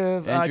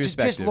 Introspective, just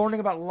Introspective.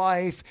 learning about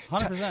life.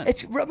 100%.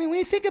 It's. I mean, when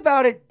you think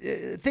about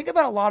it, think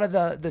about a lot of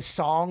the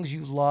songs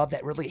you love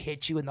that really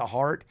hit you in the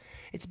heart.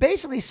 It's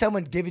basically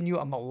someone giving you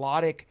a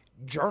melodic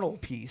journal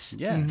piece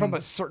from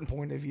a certain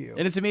point of view.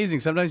 And it's amazing.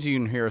 Sometimes you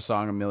can hear a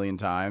song a million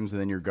times,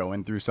 and then you're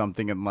going through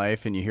something in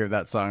life, and you hear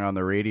that song on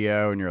the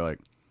radio, and you're like,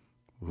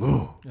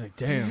 "Ooh, Like,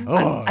 damn.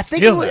 oh, I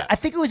think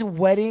it was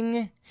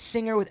Wedding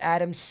Singer with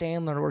Adam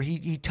Sandler, where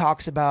he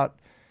talks about.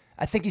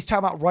 I think he's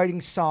talking about writing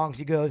songs.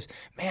 He goes,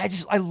 "Man,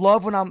 I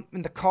love when I'm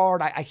in the car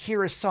and I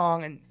hear a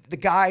song and the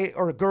guy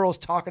or a girl's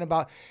talking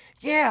about,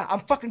 yeah, I'm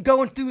fucking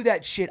going through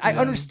that shit. I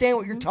understand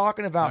what you're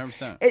talking about.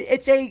 100%.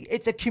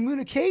 It's a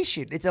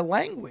communication. It's a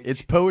language.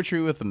 It's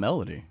poetry with a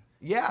melody."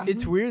 Yeah,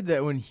 It's weird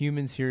that when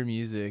humans hear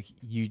music,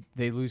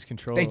 they lose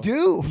control. they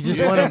do. You just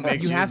Music want to.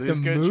 makes You you have to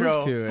lose move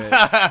control. to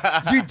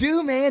it. You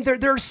do, man.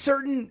 There are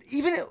certain,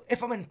 even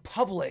if I'm in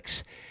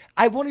Publix,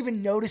 I won't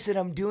even notice that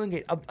I'm doing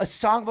it. A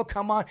song will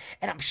come on,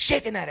 and I'm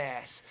shaking that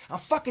ass. I'm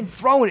fucking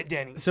throwing it,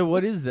 Denny. So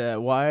what is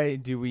that? Why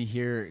do we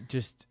hear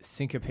just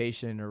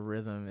syncopation or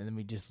rhythm and then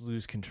we just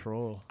lose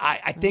control?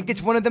 I think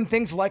it's one of them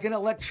things like an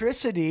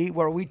electricity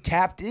where we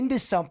tapped into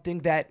something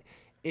that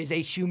is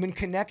a human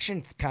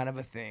connection kind of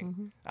a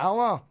thing. I don't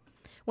know.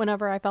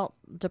 Whenever I felt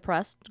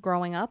depressed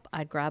growing up,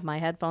 I'd grab my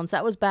headphones.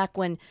 That was back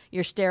when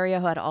your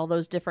stereo had all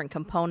those different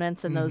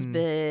components and those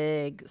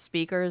big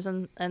speakers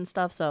and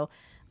stuff. So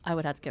I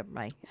would have to get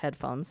my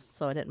headphones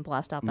so I didn't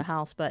blast out the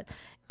house. But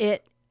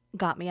it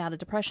got me out of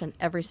depression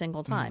every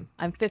single time.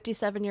 I'm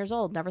 57 years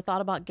old, never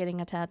thought about getting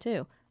a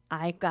tattoo.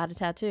 I got a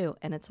tattoo,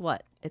 and it's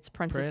what? It's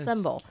Prince's Prince.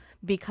 symbol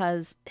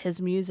because his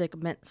music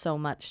meant so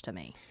much to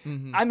me.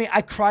 I mean,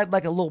 I cried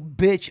like a little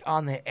bitch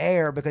on the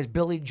air because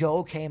Billy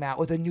Joel came out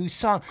with a new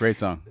song. Great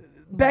song.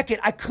 Beckett,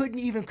 I couldn't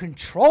even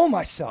control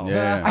myself.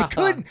 Yeah. I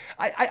couldn't.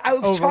 I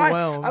was trying.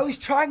 Overwhelmed. I was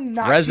trying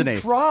not Resonates.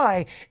 to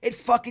cry. It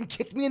fucking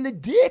kicked me in the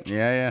dick.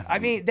 Yeah. I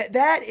mean,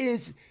 that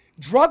is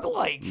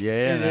drug-like.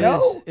 Yeah, It that is.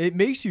 No. It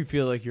makes you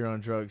feel like you're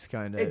on drugs,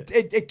 kind of.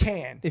 It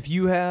can. If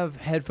you have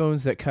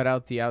headphones that cut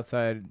out the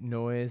outside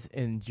noise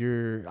and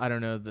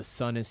the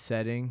sun is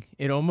setting,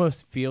 it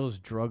almost feels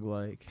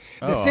drug-like.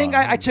 The thing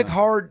I took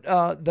hard,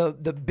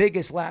 the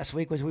biggest last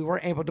week was we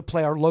weren't able to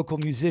play our local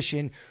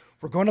musician.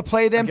 We're going to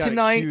play them Got it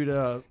tonight. queued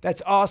up.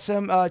 That's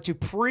awesome. To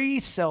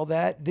pre-sell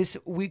that, this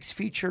week's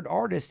featured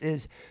artist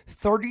is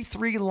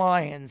 33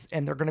 Lions,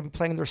 and they're going to be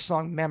playing their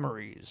song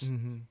Memories.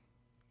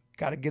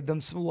 Got to give them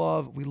some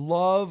love. We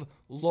love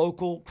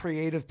local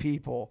creative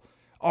people,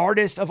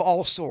 artists of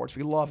all sorts.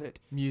 We love it.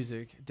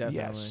 Music,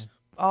 definitely.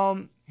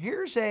 Yes.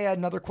 Here's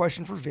another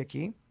question for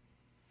Vicky.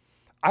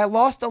 I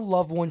lost a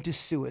loved one to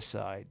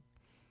suicide.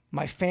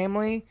 My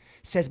family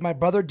says my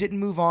brother didn't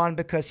move on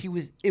because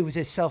it was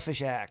a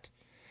selfish act.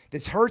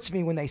 This hurts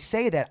me when they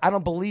say that. I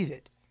don't believe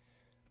it.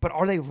 But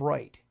are they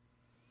right?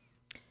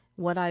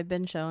 What I've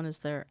been shown is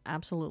they're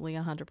absolutely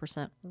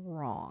 100%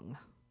 wrong.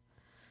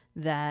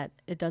 That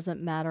it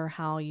doesn't matter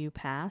how you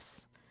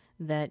pass,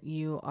 that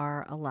you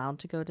are allowed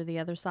to go to the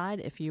other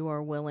side. If you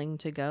are willing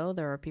to go,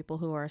 there are people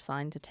who are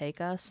assigned to take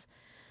us.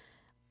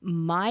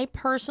 My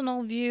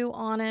personal view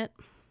on it,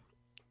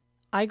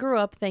 I grew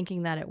up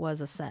thinking that it was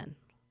a sin.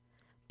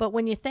 But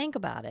when you think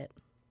about it,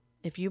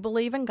 if you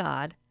believe in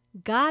God,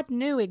 God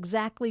knew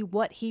exactly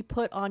what he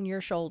put on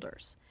your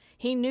shoulders.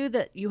 He knew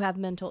that you have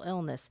mental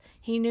illness.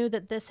 He knew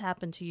that this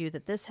happened to you,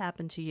 that this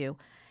happened to you.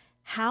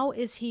 How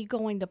is he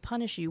going to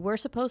punish you? We're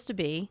supposed to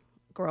be,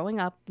 growing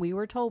up, we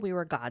were told we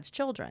were God's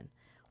children.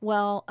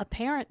 Well, a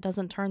parent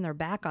doesn't turn their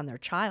back on their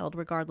child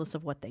regardless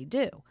of what they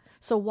do.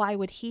 So why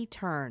would he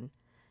turn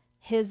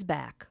his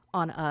back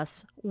on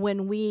us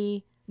when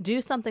we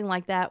do something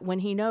like that, when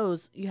he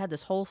knows you had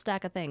this whole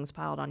stack of things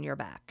piled on your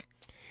back?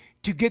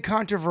 To get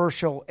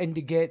controversial and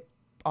to get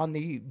on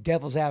the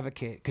devil's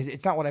advocate, because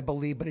it's not what I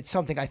believe, but it's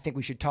something I think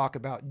we should talk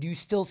about. Do you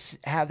still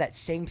have that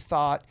same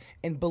thought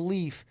and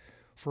belief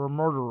for a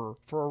murderer,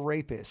 for a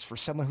rapist, for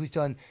someone who's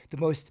done the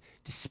most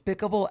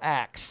despicable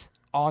acts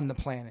on the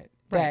planet,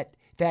 Right.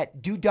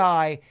 that do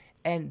die,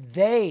 and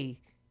they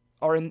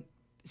are in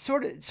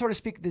sort of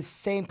speak the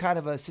same kind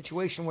of a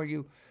situation where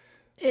you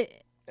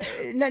It,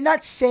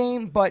 not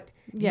same, but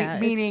Yeah,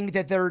 meaning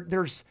that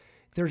there's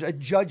a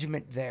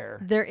judgment there.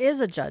 there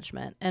is a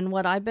judgment. And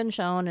what I've been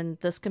shown, and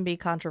this can be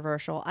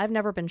controversial, I've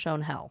never been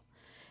shown hell.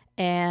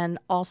 And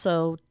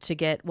also to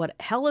get what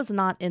hell is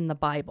not in the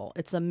Bible.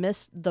 It's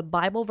the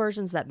Bible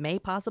versions that may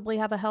possibly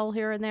have a hell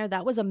here and there.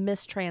 That was a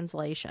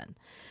mistranslation.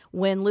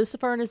 When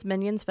Lucifer and his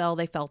minions fell,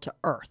 they fell to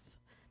earth.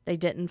 They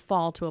didn't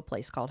fall to a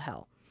place called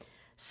hell.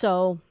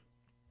 So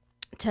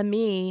to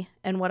me,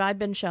 and what I've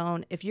been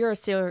shown, if you're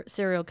a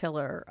serial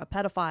killer, a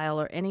pedophile,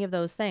 or any of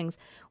those things,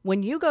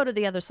 when you go to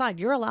the other side,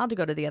 you're allowed to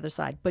go to the other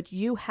side, but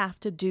you have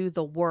to do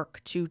the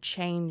work to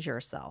change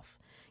yourself.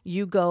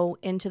 You go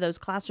into those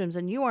classrooms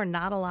and you are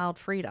not allowed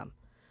freedom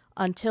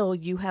until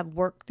you have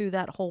worked through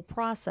that whole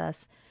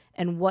process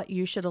and what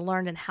you should have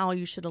learned and how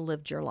you should have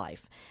lived your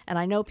life. And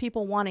I know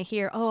people want to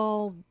hear,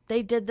 oh,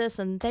 they did this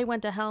and they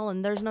went to hell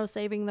and there's no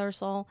saving their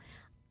soul.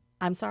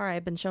 I'm sorry,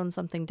 I've been shown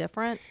something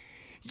different.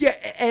 Yeah,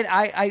 and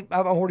I'm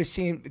already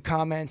seeing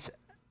comments.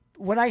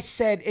 When I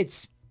said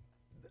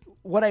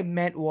what I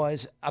meant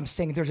was, I'm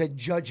saying there's a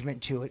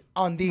judgment to it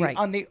on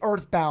the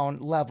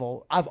earthbound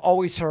level. I've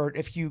always heard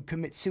if you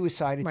commit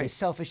suicide, it's a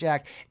selfish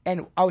act,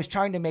 and I was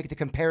trying to make the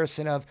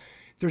comparison of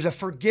there's a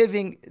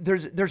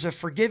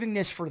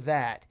forgivingness for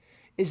that.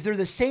 Is there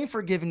the same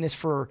forgiveness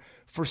for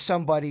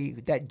somebody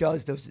that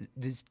does those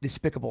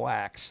despicable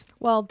acts?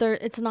 Well,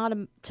 it's not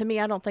to me.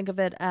 I don't think of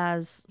it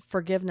as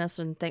forgiveness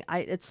and thing.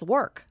 It's the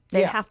work.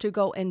 They have to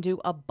go and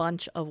do a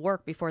bunch of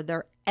work before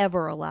they're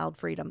ever allowed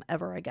freedom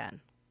ever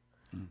again.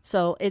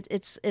 So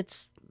it's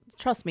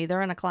trust me,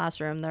 they're in a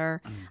classroom.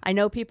 I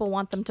know people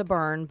want them to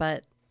burn,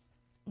 but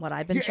what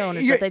I've been shown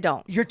is that they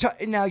don't.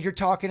 Now you're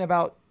talking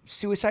about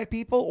suicide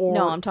people, or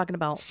no? I'm talking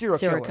about serial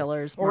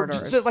killers,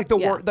 murderers, or like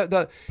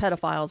the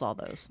pedophiles, all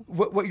those.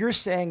 What you're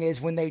saying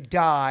is when they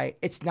die,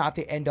 it's not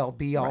the end all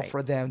be all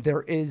for them.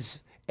 There is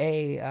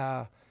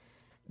there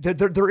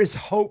is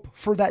hope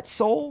for that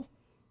soul.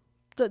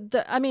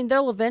 I mean,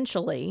 they'll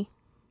eventually,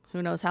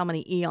 who knows how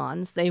many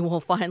eons, they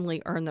will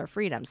finally earn their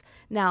freedoms.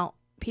 Now,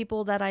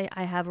 people that I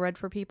have read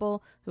for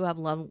people who have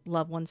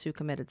loved ones who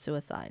committed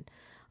suicide,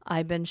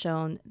 I've been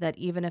shown that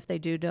even if they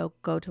do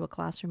go to a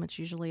classroom, it's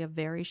usually a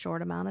very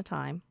short amount of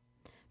time.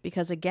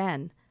 Because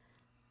again,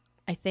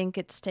 I think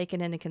it's taken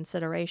into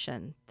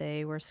consideration.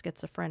 They were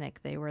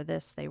schizophrenic, they were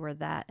this, they were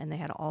that, and they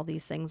had all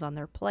these things on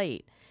their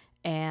plate.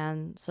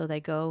 And so they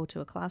go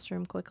to a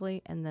classroom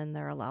quickly, and then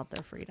they're allowed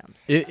their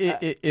freedoms.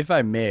 If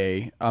I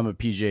may, I'm a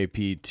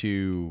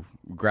PJP2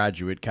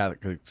 graduate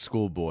Catholic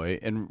school boy.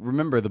 And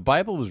remember, the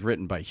Bible was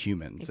written by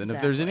humans. Exactly. And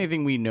if there's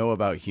anything we know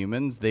about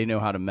humans, they know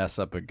how to mess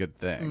up a good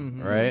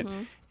thing, right?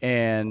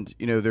 And,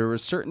 there were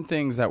certain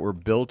things that were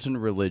built in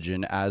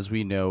religion, as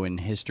we know in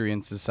history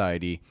and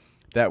society,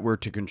 that were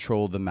to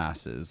control the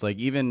masses. Like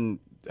even...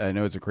 I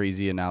know it's a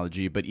crazy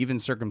analogy, but even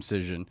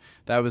circumcision,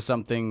 that was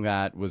something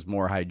that was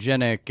more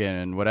hygienic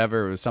and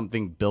whatever. It was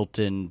something built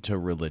into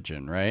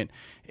religion, right?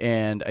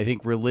 And I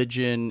think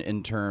religion,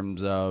 in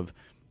terms of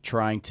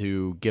trying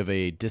to give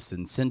a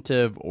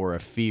disincentive or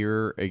a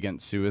fear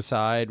against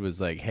suicide,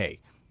 was like, hey,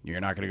 you're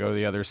not going to go to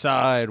the other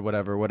side,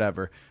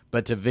 whatever.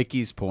 But to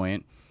Vicky's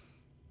point,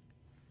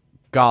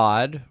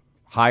 God,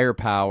 higher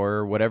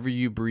power, whatever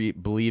you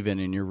believe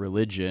in your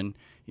religion,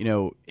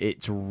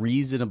 it's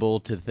reasonable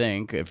to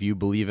think, if you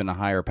believe in a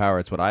higher power,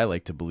 it's what I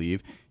like to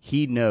believe,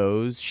 he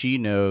knows, she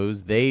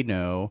knows, they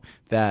know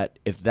that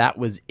if that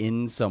was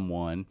in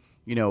someone,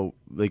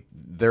 like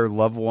their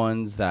loved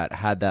ones that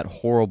had that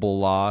horrible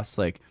loss,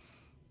 like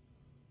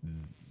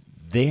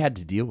they had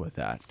to deal with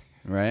that,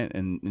 right?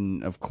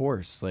 And of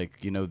course, like,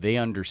 they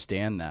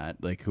understand that,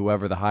 like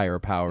whoever the higher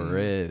power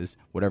is,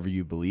 whatever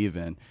you believe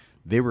in,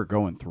 they were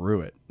going through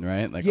it,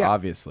 right? Like,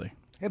 obviously.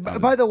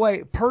 By the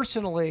way,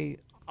 personally,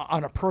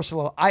 on a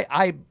personal level,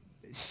 I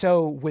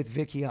so with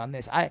Vicky on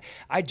this. I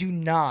do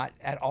not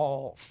at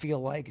all feel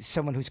like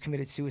someone who's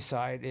committed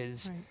suicide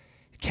is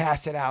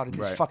casted out in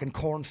this fucking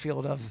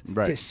cornfield of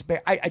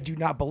despair. I do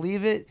not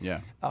believe it.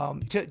 Yeah.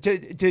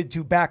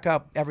 To back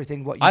up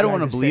everything what you I don't guys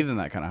want to have believe said. in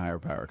that kind of higher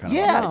power. Kind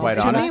Yeah, of, quite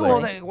to honestly. me,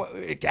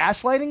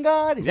 gaslighting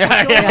God? Is Yeah,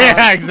 that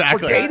yeah,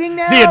 exactly. We're dating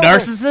now? Is he a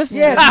narcissist?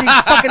 Yeah, does he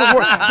fucking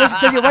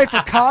does he write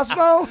for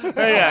Cosmo?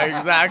 Yeah,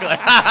 exactly.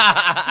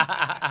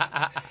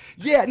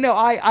 Yeah, no,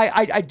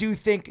 I do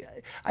think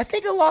a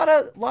lot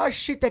of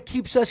shit that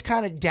keeps us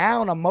kind of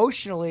down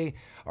emotionally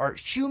are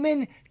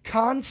human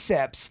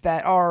concepts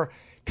that are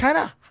kind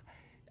of,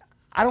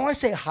 I don't want to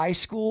say high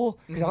school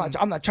because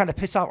I'm not trying to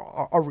piss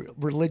off our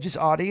religious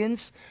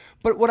audience,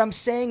 but what I'm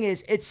saying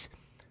is it's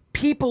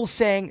people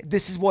saying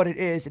this is what it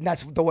is and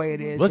that's the way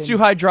it is. Let's do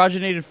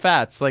hydrogenated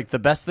fats. Like the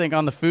best thing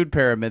on the food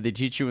pyramid they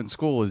teach you in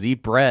school is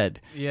eat bread.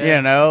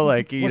 Yeah.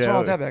 What's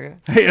wrong with that,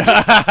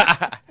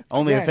 Becca?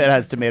 Only if it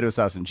has tomato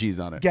sauce and cheese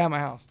on it. Get out of my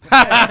house.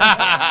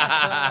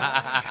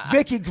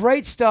 Vicky,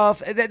 great stuff.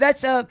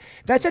 That's a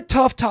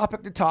tough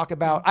topic to talk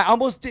about. I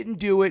almost didn't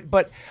do it,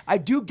 but I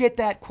do get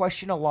that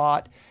question a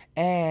lot.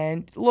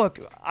 And look,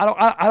 I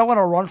don't want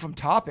to run from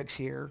topics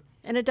here.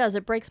 And it does.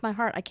 It breaks my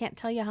heart. I can't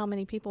tell you how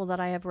many people that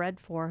I have read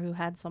for who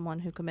had someone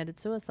who committed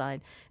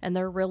suicide, and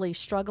they're really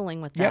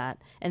struggling with Yep. that.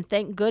 And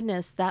thank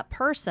goodness that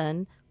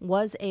person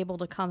was able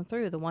to come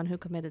through, the one who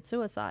committed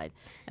suicide,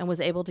 and was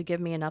able to give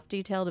me enough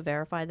detail to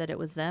verify that it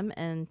was them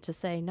and to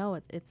say,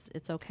 no,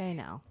 it's okay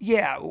now.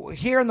 Yeah,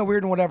 here on the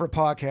Weird and Whatever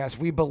podcast,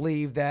 we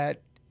believe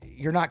that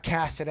you're not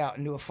casted out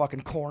into a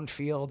fucking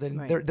cornfield, and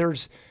Right.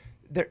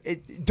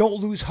 don't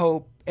lose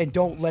hope, and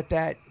don't let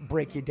that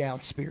break you down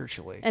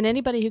spiritually. And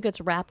anybody who gets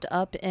wrapped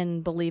up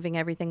in believing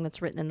everything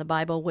that's written in the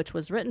Bible, which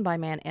was written by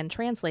man and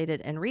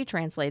translated and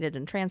retranslated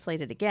and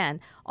translated again,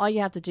 all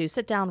you have to do,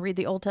 sit down, read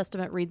the Old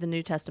Testament, read the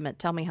New Testament,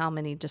 tell me how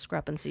many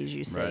discrepancies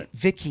you see. Right.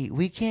 Vicky,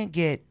 we can't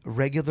get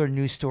regular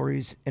news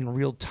stories in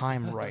real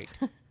time right.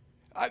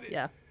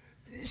 Yeah.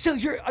 So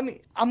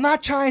I'm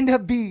not trying to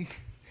be.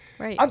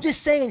 Right. I'm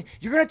just saying,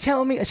 you're going to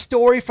tell me a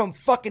story from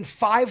fucking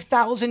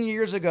 5,000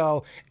 years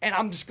ago, and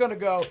I'm just going to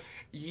go,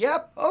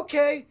 yep,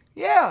 okay,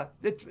 yeah,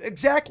 it's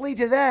exactly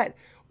to that.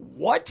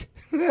 What?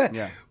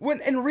 Yeah.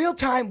 When in real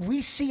time, we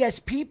see as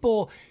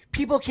people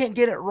can't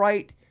get it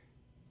right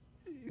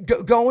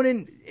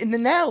going in the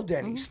now,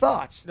 Denny's.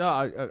 Thoughts?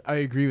 No, I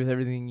agree with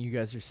everything you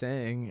guys are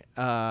saying.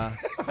 A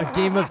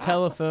game of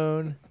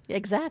telephone.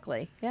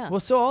 Exactly. Yeah. Well,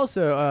 so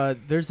also,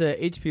 there's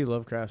a H.P.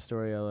 Lovecraft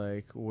story I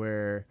like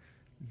where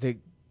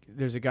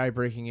there's a guy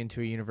breaking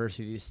into a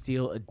university to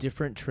steal a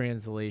different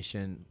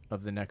translation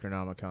of the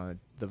Necronomicon,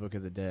 the Book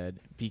of the Dead,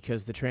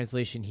 because the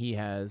translation he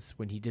has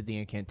when he did the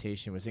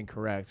incantation was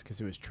incorrect because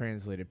it was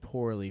translated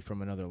poorly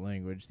from another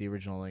language, the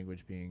original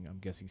language being, I'm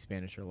guessing,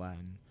 Spanish or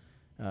Latin.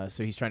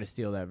 So he's trying to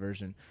steal that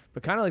version.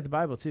 But kind of like the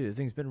Bible, too. The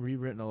thing's been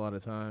rewritten a lot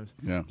of times.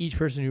 Yeah. Each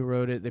person who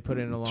wrote it, they put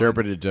it in a line.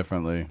 Interpreted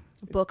differently.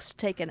 Books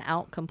taken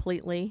out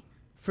completely.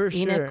 For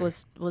Enoch sure.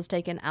 was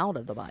taken out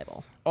of the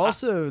Bible.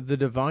 Also, the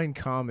Divine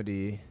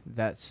Comedy,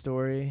 that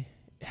story,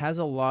 has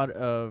a lot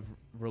of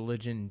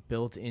religion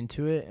built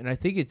into it, and I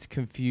think it's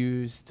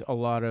confused a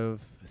lot of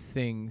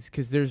things,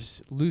 because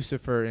there's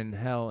Lucifer in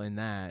hell in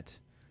that,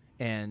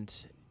 and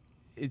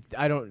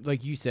I don't,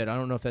 like you said, I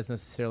don't know if that's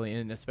necessarily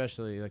in,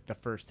 especially like the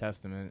First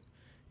Testament.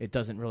 It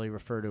doesn't really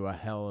refer to a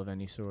hell of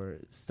any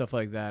sort, stuff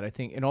like that, I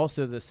think. And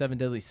also the 7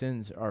 deadly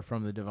sins are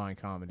from the Divine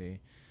Comedy.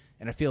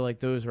 And I feel like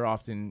those are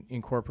often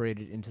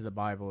incorporated into the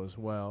Bible as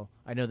well.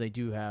 I know they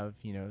do have,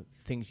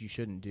 things you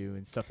shouldn't do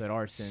and stuff that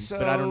are sins,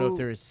 but I don't know if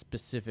they're as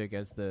specific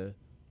as the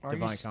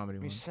Divine Comedy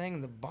Are you one.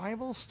 saying the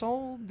Bible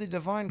stole the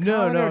Divine No,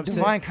 Comedy? no, or I'm saying-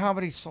 Divine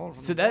Comedy stole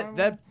from So the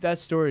Bible? that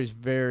story is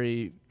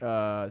very,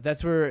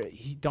 that's where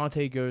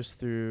Dante goes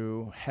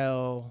through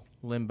hell,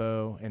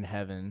 limbo, and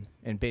heaven.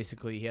 And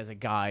basically he has a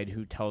guide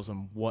who tells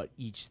him what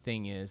each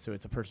thing is. So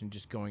it's a person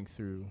just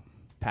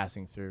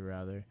passing through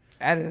rather.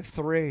 Out of the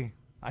 3,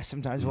 I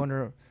sometimes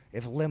wonder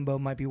if Limbo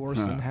might be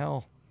worse than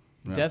Hell.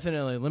 Yeah.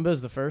 Definitely.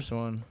 Limbo's the first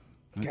one.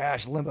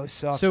 Gosh, Limbo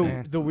sucks, So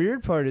man. the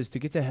weird part is to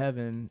get to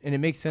heaven, and it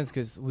makes sense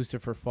because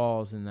Lucifer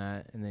falls in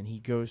that, and then he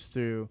goes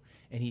through,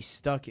 and he's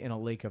stuck in a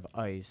lake of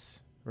ice,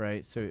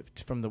 right? So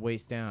from the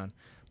waist down.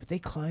 But they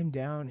climb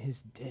down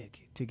his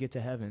dick to get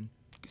to heaven.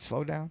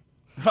 Slow down.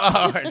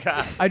 Oh my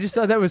God. I just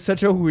thought that was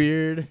such a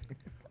weird,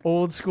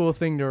 old school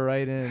thing to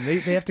write in. They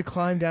have to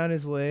climb down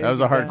his leg. That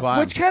was a hard down- climb.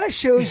 Which kind of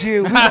shows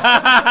you,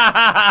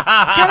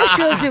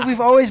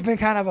 we've always been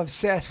kind of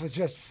obsessed with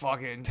just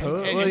fucking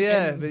Well,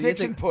 yeah, but you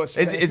dicks have and to- puss.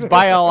 It's man. it's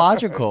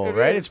biological,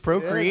 right? It's Yeah,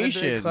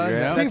 procreation. they climb you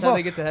down. know? That's how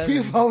they get to heaven.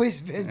 We've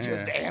always been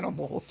just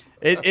animals.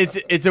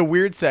 It's a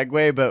weird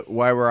segue, but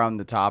while we're on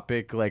the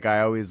topic, like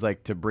I always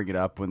like to bring it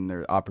up when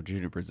the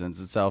opportunity presents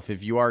itself.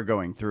 If you are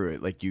going through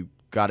it, like you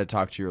got to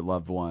talk to your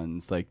loved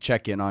ones, like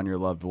check in on your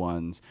loved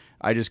ones.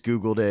 I just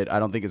Googled it. I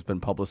don't think it's been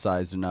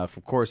publicized enough.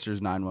 Of course,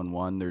 there's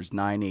 911. There's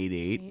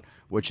 988,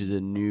 which is a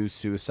new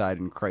suicide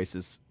and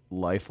crisis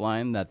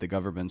lifeline that the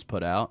government's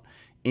put out.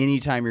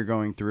 Anytime you're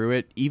going through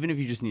it, even if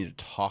you just need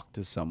to talk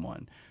to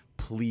someone,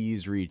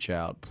 please reach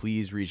out.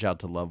 Please reach out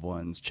to loved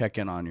ones. Check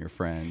in on your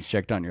friends.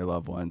 Check on your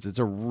loved ones. It's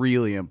a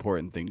really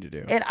important thing to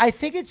do. And I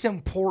think it's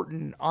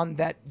important on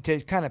that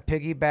to kind of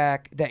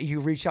piggyback that you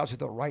reach out to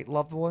the right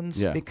loved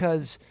ones, Yeah.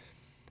 because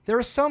there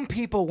are some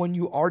people when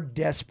you are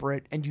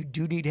desperate and you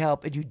do need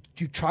help and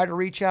you try to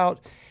reach out,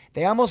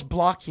 they almost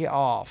block you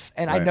off.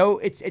 And I Right. know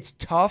it's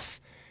tough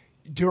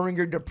during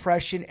your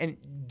depression and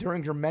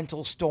during your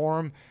mental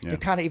storm Yeah. to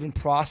kind of even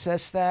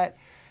process that.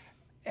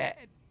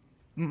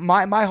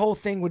 My whole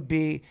thing would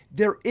be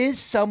there is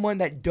someone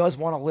that does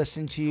want to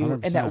listen to you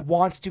 100%. and that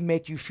wants to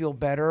make you feel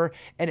better,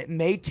 and it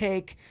may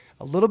take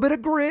a little bit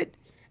of grit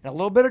and a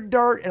little bit of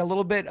dirt and a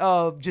little bit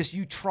of just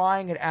you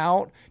trying it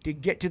out to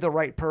get to the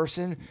right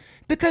person.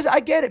 Because I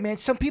get it, man.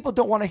 Some people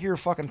don't want to hear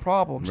fucking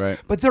problems. Right.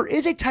 But there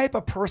is a type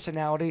of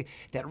personality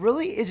that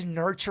really is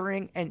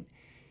nurturing and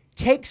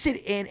takes it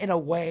in a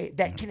way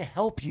that can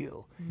help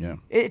you. Yeah.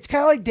 It's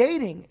kind of like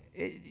dating.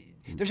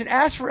 There's an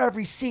ass for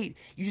every seat.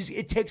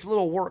 It takes a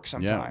little work Yeah.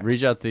 sometimes.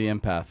 Reach out to the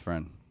empath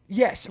friend.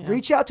 Yes,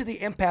 reach out to the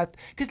empath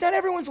because not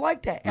everyone's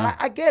like that. And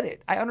I get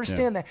it. I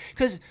understand that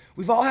because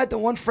we've all had the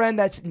one friend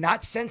that's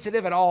not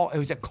sensitive at all,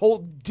 who's a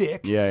cold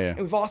dick. Yeah, yeah. And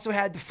we've also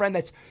had the friend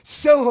that's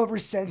so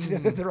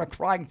oversensitive that they're a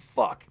crying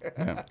fuck.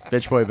 Yeah.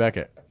 Bitch boy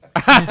Beckett.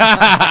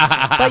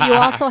 But you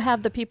also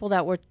have the people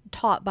that were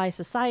taught by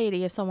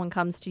society. If someone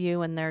comes to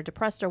you and they're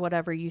depressed or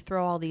whatever, you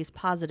throw all these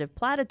positive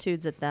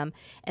platitudes at them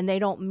and they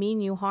don't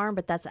mean you harm,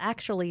 but that's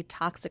actually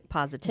toxic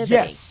positivity.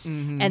 Yes.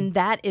 And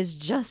that is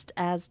just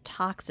as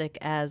toxic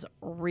as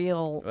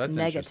real That's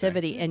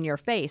negativity in your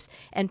face.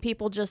 And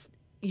people just,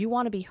 you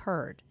want to be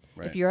heard.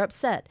 Right. If you're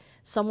upset,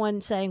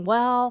 someone saying,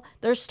 well,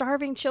 there's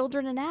starving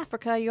children in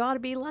Africa. You ought to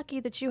be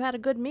lucky that you had a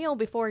good meal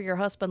before your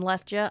husband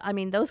left you. I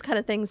mean, those kind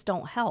of things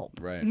don't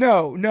help. Right.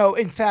 No.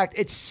 In fact,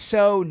 it's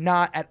so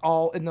not at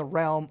all in the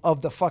realm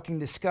of the fucking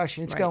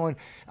discussion. It's going,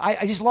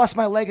 I just lost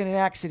my leg in an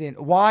accident.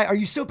 Why are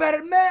you so bad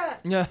at math?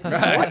 Yeah.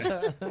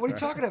 What are you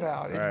talking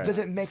about? It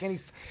doesn't make any.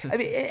 I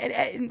mean,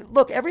 and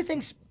look,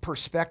 everything's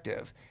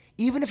perspective.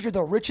 Even if you're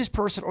the richest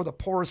person or the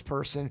poorest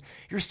person,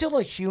 you're still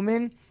a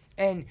human,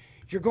 and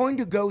you're going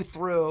to go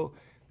through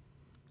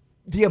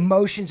the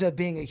emotions of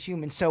being a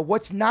human. So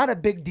what's not a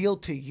big deal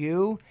to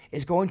you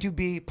is going to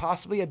be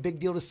possibly a big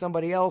deal to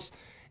somebody else.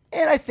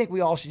 And I think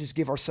we all should just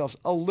give ourselves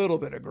a little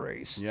bit of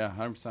grace. Yeah,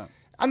 100%.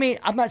 I mean,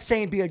 I'm not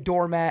saying be a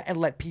doormat and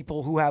let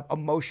people who have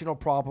emotional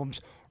problems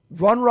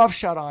run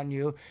roughshod on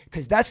you,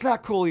 because that's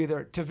not cool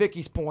either. To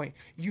Vicky's point,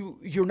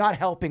 you're not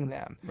helping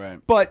them. Right.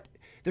 But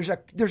there's a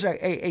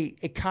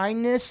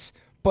kindness,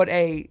 but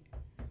a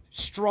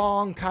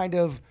strong kind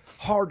of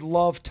hard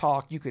love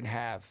talk you can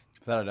have.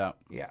 Without a doubt.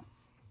 Yeah.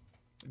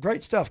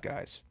 Great stuff,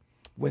 guys.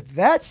 With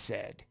that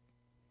said,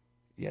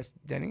 yes,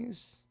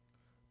 Denny's?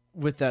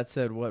 With that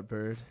said, what,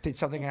 Bird? Did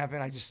something happen?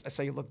 I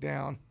saw you look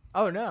down.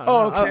 Oh, no.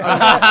 Oh, no. okay.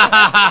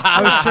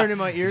 I was turning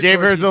my ear Jay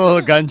towards Bird's you. a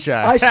little gun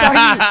shy. I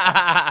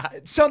saw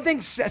you. Something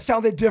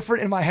sounded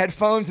different in my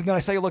headphones, and then I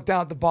saw you look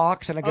down at the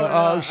box, and I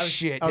go,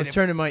 shit. I was Did it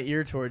turning my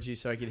ear towards you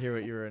so I could hear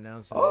what you were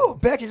announcing. Oh,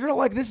 Becky, you're going to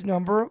like this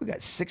number. We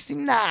got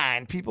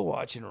 69 people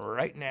watching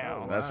right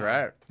now. That's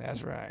right.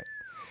 That's right.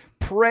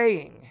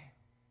 Praying.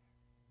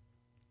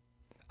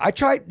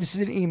 This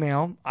is an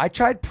email. I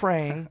tried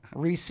praying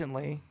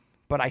recently,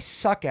 but I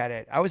suck at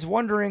it. I was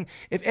wondering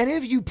if any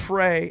of you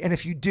pray, and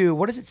if you do,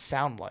 what does it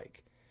sound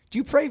like? Do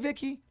you pray,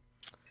 Vicky?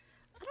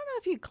 I don't know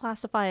if you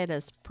classify it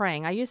as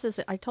praying.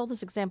 I told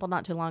this example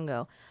not too long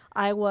ago.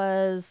 I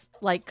was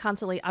like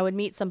constantly, I would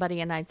meet somebody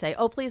and I'd say,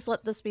 oh, please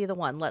let this be the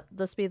one. Let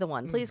this be the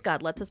one. Please,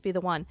 God, let this be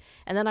the one.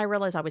 And then I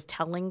realized I was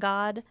telling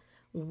God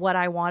what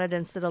I wanted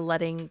instead of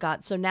letting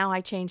God. So now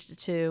I changed it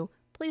to,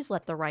 please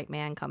let the right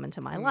man come into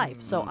my life.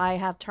 So I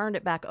have turned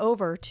it back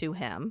over to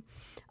him.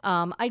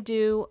 I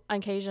do, on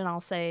occasion,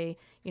 I'll say,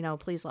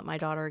 please let my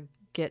daughter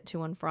get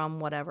to and from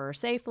whatever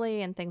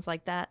safely and things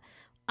like that.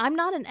 I'm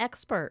not an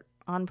expert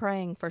on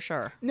praying for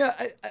sure. No,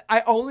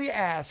 I only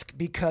ask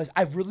because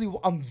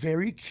I'm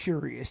very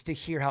curious to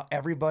hear how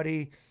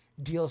everybody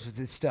deals with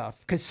this stuff.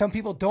 Because some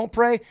people don't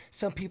pray,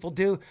 some people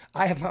do.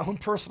 I have my own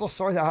personal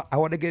story that I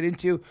want to get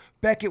into.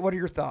 Beckett, what are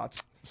your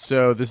thoughts?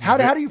 So this is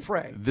How do you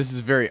pray? This is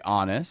very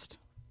honest.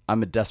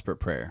 I'm a desperate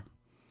prayer,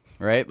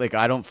 right? Like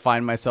I don't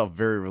find myself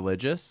very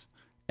religious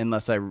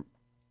unless I'm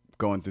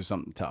going through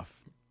something tough.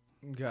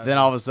 Gotcha. Then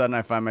all of a sudden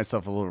I find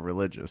myself a little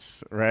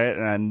religious, right?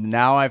 And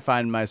now I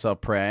find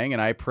myself praying,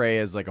 and I pray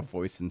as like a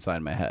voice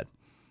inside my head,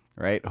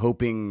 right?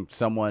 Hoping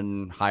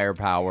someone higher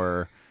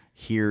power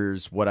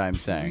hears what I'm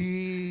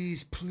saying.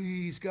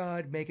 Please,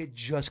 God, make it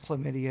just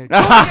chlamydia.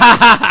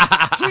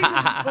 Please,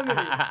 just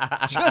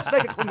chlamydia. Just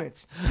make it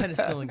chlamydia. I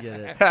still don't get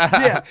it.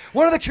 Yeah,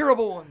 one of the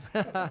curable ones.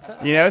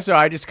 So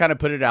I just kind of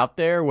put it out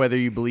there, whether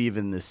you believe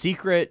in The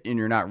Secret and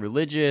you're not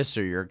religious,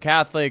 or you're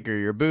Catholic, or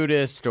you're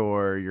Buddhist,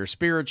 or you're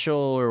spiritual,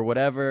 or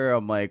whatever.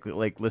 I'm like,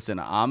 listen,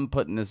 I'm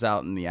putting this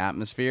out in the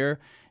atmosphere,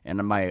 and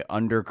my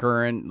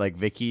undercurrent, like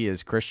Vicky,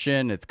 is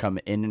Christian. It's come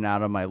in and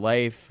out of my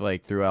life,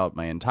 like throughout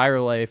my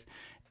entire life.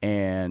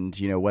 And,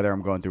 whether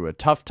I'm going through a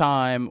tough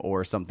time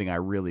or something I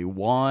really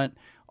want,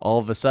 all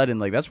of a sudden,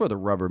 like, that's where the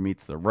rubber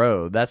meets the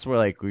road. That's where,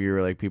 like, we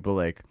were, like, people,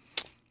 like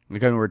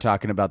when we were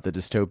talking about the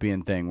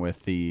dystopian thing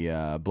with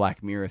the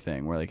Black Mirror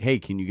thing, we're like, hey,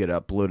 can you get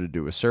uploaded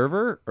to a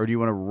server? Or do you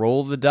want to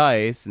roll the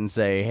dice and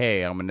say,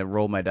 hey, I'm going to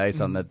roll my dice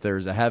on that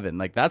there's a heaven?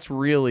 Like, that's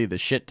really the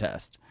shit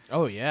test.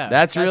 Oh, yeah.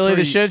 That's really where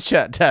the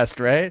shit test,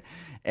 right?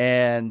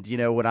 And,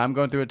 when I'm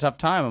going through a tough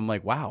time, I'm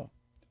like, wow,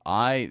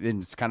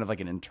 and it's kind of like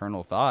an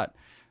internal thought.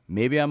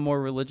 Maybe I'm more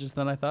religious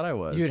than I thought I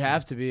was. You'd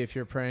have to be if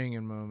you're praying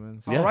in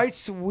moments. All right,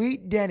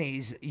 sweet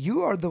Denny's,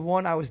 you are the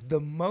one I was the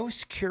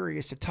most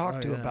curious to talk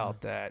to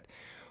about that.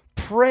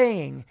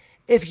 Praying.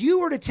 If you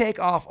were to take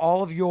off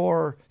all of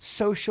your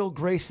social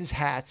graces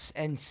hats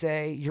and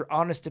say your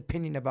honest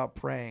opinion about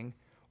praying,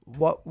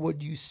 what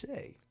would you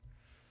say?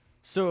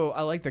 So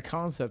I like the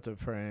concept of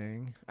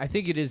praying. I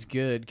think it is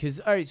good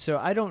because, all right, so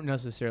I don't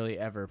necessarily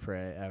ever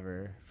pray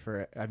ever.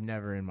 I've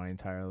never in my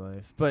entire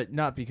life, but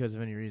not because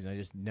of any reason. I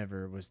just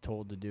never was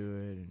told to do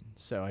it, and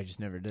so I just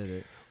never did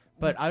it.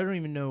 but I don't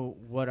even know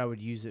what I would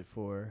use it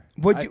for.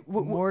 What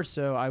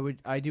So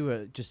I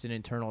do just an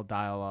internal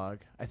dialogue.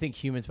 I think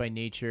humans by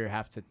nature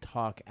have to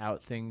talk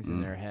out things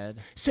in their head.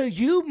 So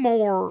you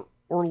more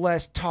or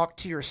less talk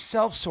to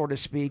yourself, so to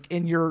speak,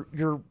 in your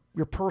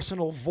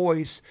personal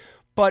voice,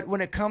 but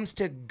when it comes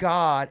to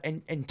God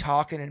and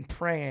talking and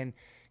praying,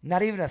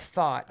 not even a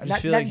thought. just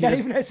Not, feel not, like he not does-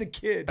 even as a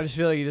kid. I just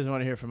feel like he doesn't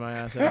want to hear from my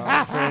ass at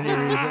all for any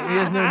reason. He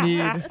has no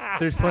need.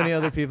 There's plenty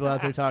of other people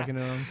out there talking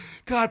to him.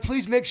 God,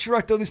 please make sure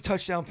I throw this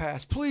touchdown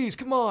pass. Please,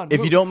 come on.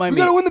 If you don't mind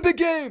we me- gotta win the big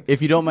game.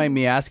 If you don't mind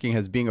me asking,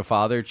 has being a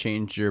father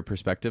changed your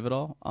perspective at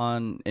all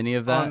on any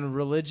of that? On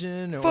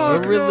religion or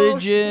Fuck Or no.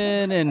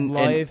 religion and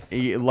Life.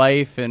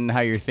 life and how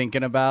you're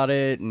thinking about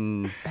it,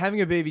 and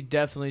having a baby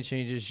definitely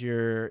changes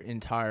your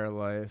entire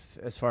life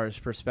as far as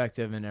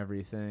perspective and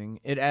everything.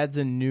 It adds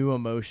a new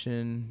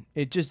emotion.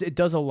 It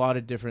does a lot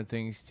of different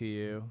things to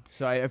you.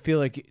 So I feel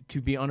like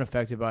to be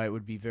unaffected by it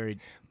would be very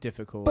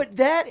difficult. But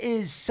that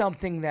is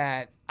something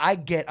that I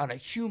get on a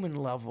human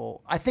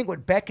level. I think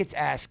what Beckett's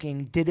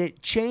asking, did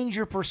it change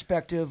your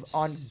perspective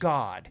on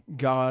God?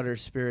 God or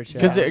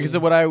spirituality. because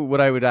what I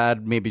would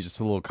add, maybe just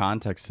a little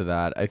context to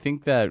that. I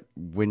think that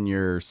when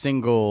you're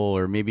single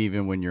or maybe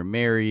even when you're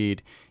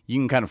married, you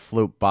can kind of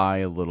float by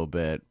a little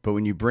bit. But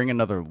when you bring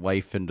another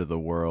life into the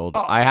world,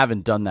 I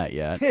haven't done that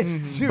yet.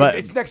 Dude, But-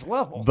 it's next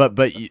level. but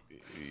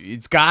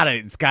it's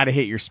gotta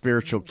hit your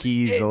spiritual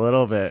keys a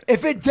little bit,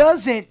 If it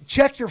doesn't,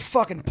 check your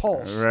fucking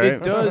pulse. right?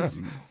 it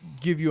does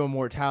give you a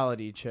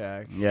mortality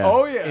check. Yeah.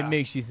 Oh yeah. It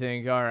makes you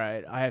think, all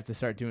right, I have to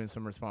start doing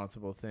some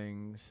responsible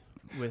things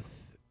with,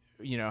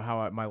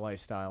 my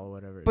lifestyle or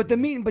whatever. But the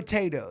meat and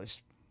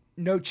potatoes,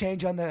 no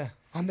change on the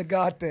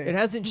God thing. It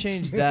hasn't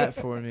changed that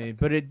for me,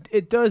 but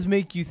it does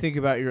make you think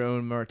about your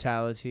own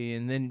mortality,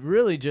 and then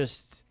really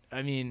just,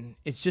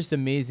 it's just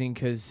amazing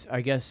because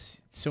I guess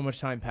so much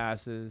time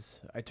passes.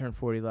 I turned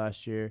 40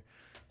 last year.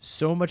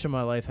 So much of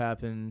my life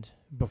happened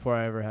before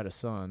I ever had a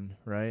son,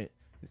 right?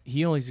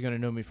 He only is going to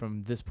know me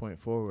from this point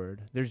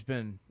forward. There's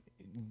been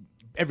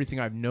everything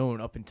I've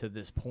known up until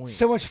this point.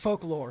 So much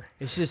folklore.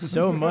 It's just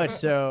so much.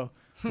 So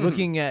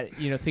looking at,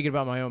 thinking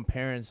about my own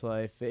parents'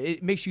 life,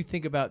 it makes you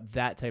think about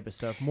that type of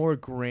stuff, more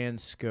grand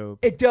scope.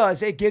 It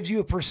does. It gives you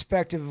a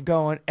perspective of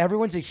going,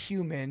 everyone's a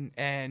human,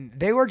 and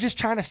they were just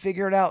trying to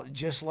figure it out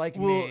just like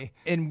me.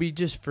 And we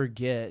just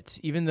forget,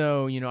 even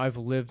though, I've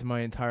lived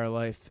my entire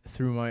life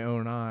through my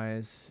own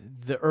eyes,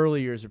 the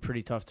early years are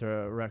pretty tough to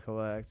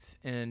recollect.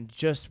 And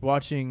just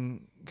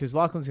watching, because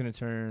Lachlan's going to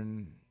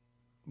turn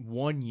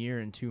 1 year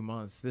and 2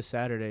 months this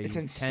Saturday. It's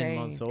He's insane. 10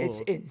 months old. It's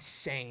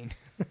insane.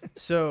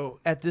 So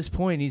at this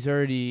point, he's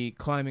already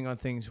climbing on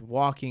things,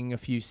 walking a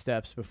few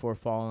steps before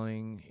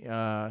falling,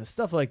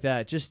 stuff like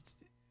that.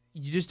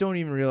 You just don't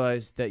even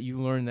realize that you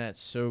learn that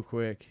so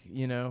quick,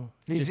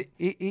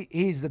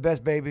 He's the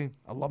best baby.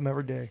 I love him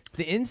every day.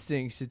 The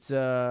instincts. It's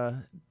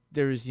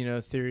there's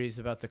theories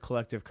about the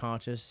collective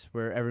conscious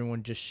where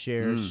everyone just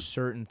shares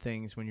certain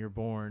things when you're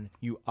born.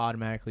 You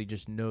automatically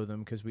just know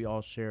them because we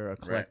all share a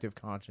collective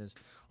conscious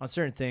on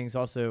certain things.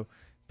 Also,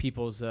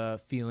 people's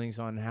feelings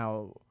on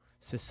how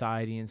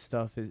society and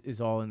stuff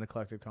is all in the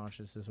collective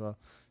conscious as well.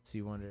 So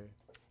you wonder.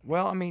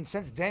 Well,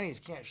 since Denny's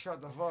can't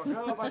shut the fuck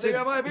up, I think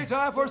it might be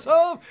time for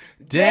some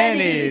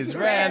Danny's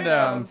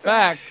random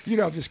facts.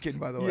 I'm just kidding,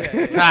 by the way.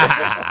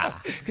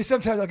 Because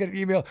sometimes I'll get an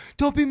email,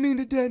 don't be mean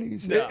to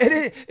Denny's. No.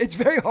 It's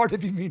very hard to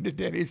be mean to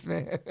Denny's,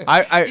 man.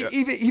 I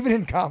even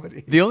in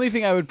comedy. The only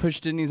thing I would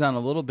push Denny's on a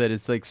little bit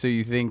is like, so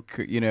you think,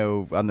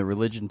 on the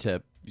religion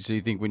tip, so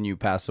you think when you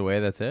pass away,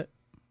 that's it?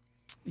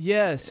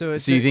 Yeah. So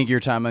it's So you think your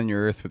time on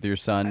your earth with your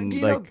son,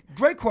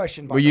 Great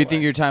question, by well, the you way.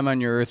 think your time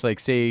on your earth, like,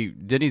 say,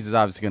 Denny's is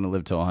obviously going to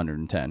live till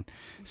 110.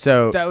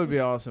 So, that would be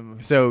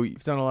awesome. so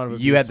I've done a lot of you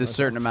abuse had this myself.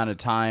 certain amount of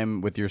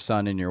time with your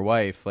son and your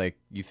wife. Like,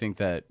 you think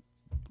that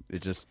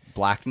it's just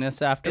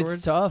blackness afterwards?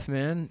 It's tough,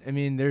 man.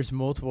 There's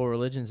multiple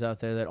religions out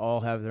there that all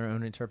have their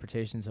own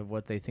interpretations of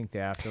what they think the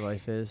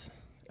afterlife is.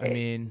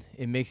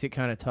 It makes it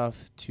kind of tough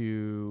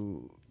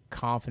to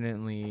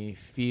confidently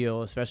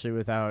feel, especially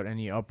without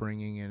any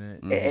upbringing in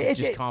it.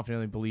 Just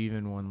confidently believe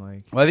in one.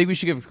 Well, I think we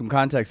should give some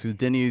context because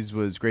Denny's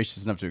was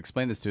gracious enough to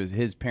explain this to us.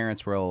 His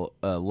parents were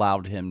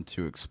allowed him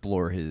to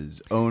explore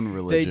his own They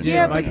religion. do.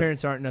 Yeah, My but-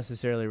 parents aren't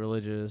necessarily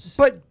religious.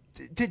 But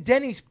to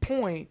Denny's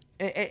point,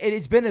 it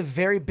has been a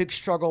very big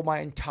struggle my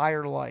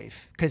entire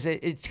life because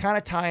it's kind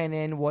of tying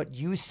in what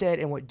you said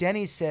and what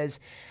Denny says.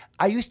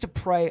 I used to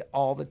pray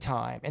all the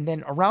time. And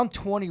then around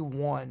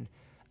 21,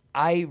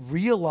 I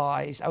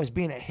realized I was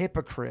being a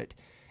hypocrite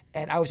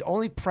and I was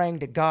only praying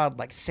to God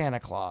like Santa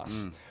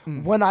Claus.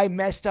 When I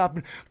messed up,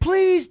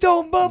 please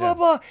don't blah, blah,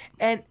 blah.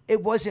 And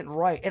it wasn't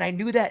right. And I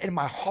knew that in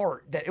my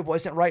heart that it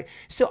wasn't right.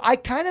 So I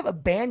kind of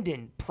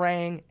abandoned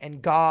praying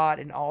and God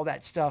and all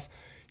that stuff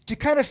to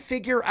kind of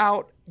figure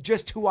out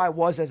just who I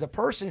was as a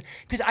person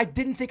because I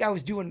didn't think I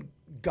was doing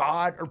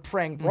God or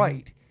praying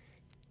right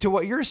to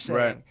what you're saying.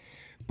 Right.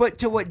 But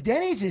to what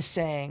Denny's is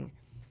saying,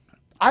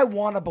 I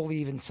want to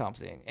believe in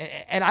something.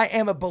 And I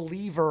am a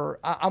believer.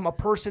 I'm a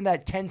person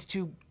that tends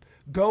to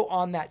go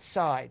on that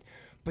side.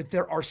 but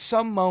there are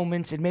some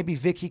moments, and maybe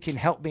Vicky can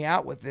help me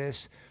out with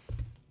this.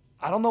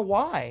 I don't know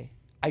why.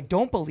 I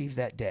don't believe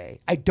that day.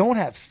 I don't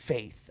have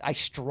faith. I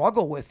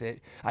struggle with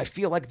it. I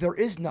feel like there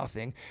is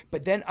nothing.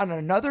 But then on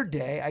another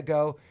day, I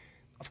go,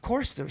 of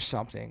course there's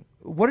something.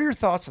 What are your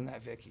thoughts on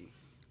that, Vicky?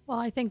 Well,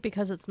 I think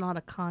because it's not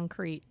a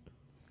concrete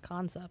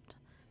concept,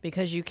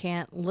 because you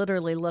can't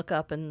literally look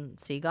up and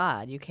see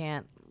God. You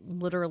can't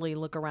literally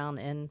look around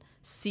and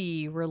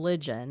see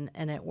religion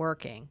and it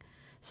working.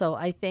 So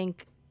I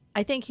think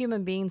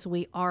human beings,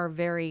 we are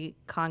very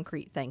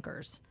concrete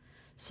thinkers.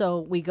 So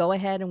we go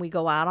ahead and we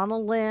go out on a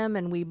limb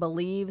and we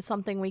believe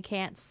something we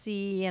can't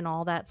see and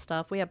all that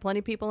stuff. We have plenty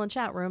of people in the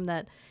chat room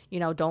that,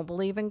 don't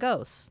believe in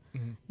ghosts,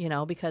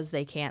 because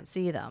they can't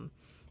see them.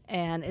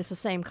 And it's the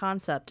same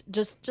concept.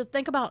 Just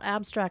think about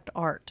abstract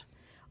art.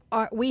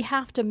 We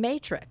have to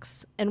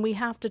matrix, and we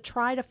have to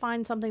try to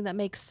find something that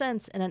makes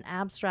sense in an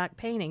abstract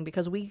painting,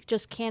 because we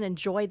just can't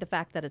enjoy the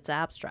fact that it's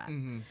abstract.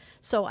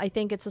 So I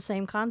think it's the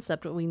same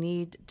concept. We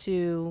need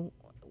to,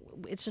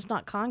 it's just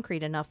not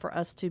concrete enough for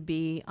us to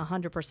be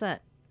 100%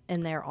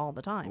 in there all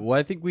the time. Well,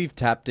 I think we've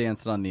tap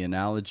danced on the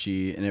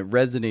analogy, and it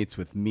resonates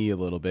with me a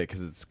little bit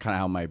because it's kind of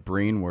how my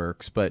brain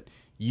works. But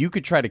you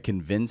could try to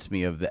convince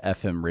me of the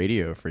FM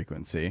radio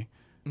frequency.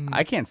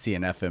 I can't see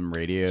an FM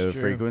radio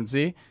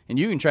frequency, and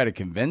you can try to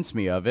convince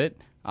me of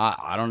it.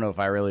 I don't know if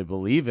I really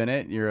believe in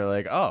it. You're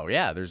like, oh,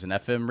 yeah, there's an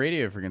FM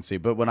radio frequency.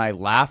 But when I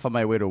laugh on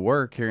my way to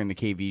work hearing the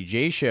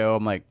KVJ show,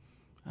 I'm like,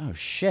 oh,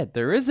 shit,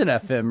 there is an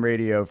FM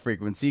radio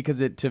frequency, because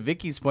to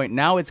Vicky's point,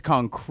 now it's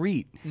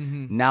concrete.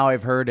 Now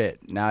I've heard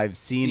it. Now I've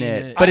seen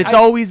it. But it's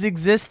always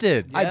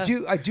existed. I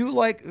do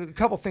like a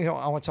couple things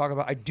I want to talk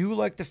about. I do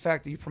like the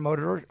fact that you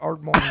promoted our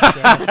morning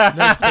show.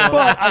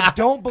 But I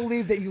don't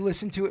believe that you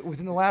listened to it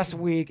within the last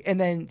week and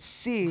then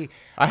see.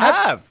 I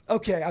have.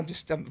 Okay, I'm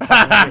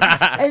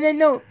and then,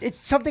 no, it's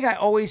something I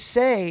always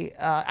say.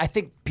 I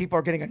think people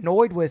are getting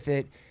annoyed with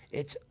it.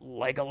 It's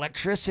like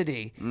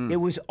electricity. It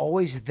was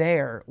always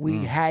there.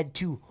 We had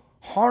to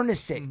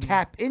harness it,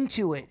 tap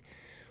into it.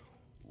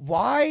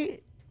 Why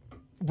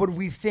would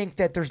we think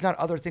that there's not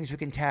other things we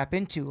can tap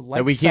into? Like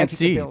that we can't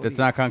see. ability? That's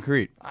not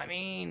concrete. I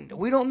mean,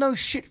 we don't know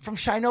shit from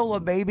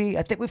Shinola, baby.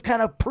 I think we've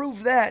kind of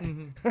proved that.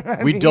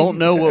 We don't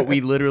know what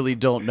we literally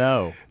don't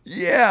know.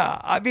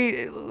 Yeah. I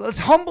mean, let's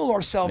humble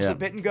ourselves a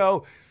bit and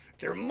go,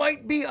 there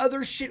might be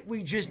other shit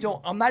we just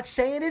don't. I'm not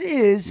saying it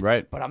is,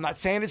 right, but I'm not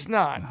saying it's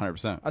not.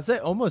 100%. I'd say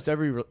almost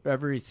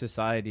every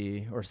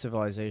society or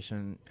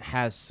civilization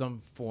has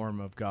some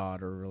form of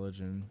God or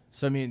religion.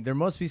 So I mean, there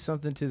must be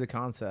something to the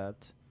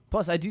concept.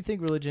 Plus, I do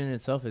think religion in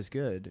itself is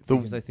good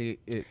because I think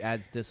it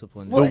adds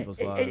discipline to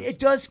people's lives. It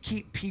does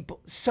keep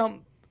people,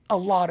 a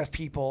lot of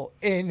people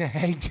in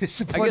a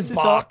disciplined I guess it's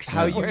box.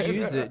 how you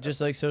use it, just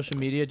like social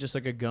media, just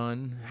like a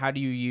gun. How do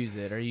you use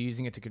it? Are you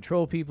using it to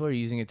control people? Or are you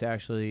using it to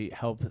actually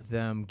help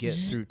them get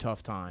through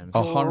tough times?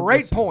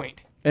 Great point.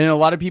 And a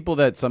lot of people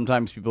that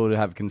sometimes people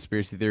have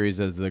conspiracy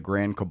theories as the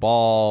Grand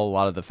Cabal, a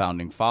lot of the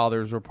founding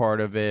fathers were part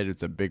of it.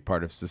 It's a big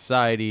part of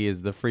society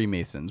is the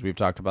Freemasons. We've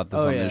talked about this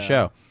on the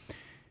show.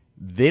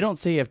 They don't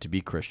say you have to be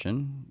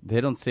Christian.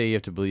 They don't say you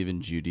have to believe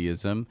in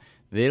Judaism.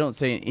 They don't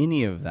say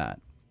any of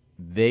that.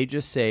 They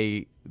just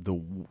say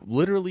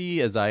literally,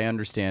 as I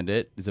understand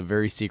it, is a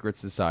very secret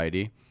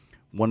society.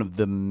 One of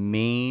the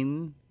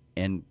main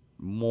and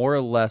more or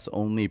less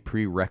only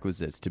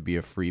prerequisites to be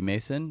a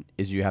Freemason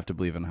is you have to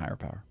believe in a higher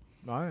power.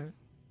 All right.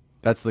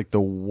 That's like the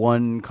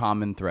one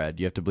common thread.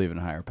 You have to believe in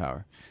a higher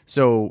power.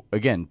 So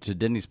again, to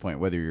Denny's point,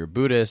 whether you're a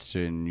Buddhist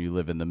and you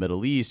live in the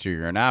Middle East, or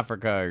you're in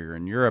Africa, or you're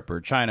in Europe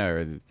or China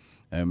or the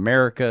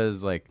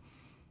Americas, like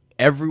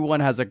everyone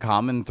has a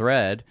common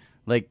thread.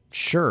 Like,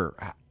 sure,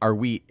 are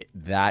we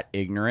that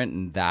ignorant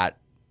and that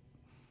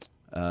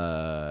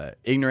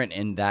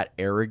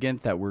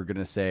arrogant that we're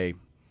gonna say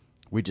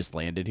we just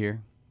landed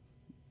here?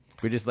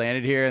 We just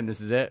landed here and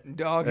this is it?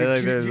 Dog,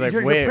 Like,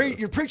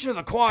 you're preaching to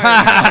the choir.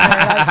 Now,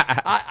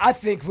 man. I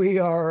think we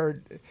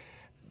are.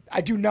 I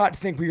do not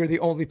think we are the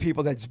only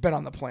people that's been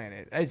on the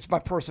planet. It's my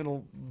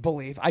personal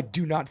belief. I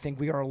do not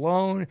think we are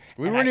alone.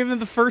 We weren't even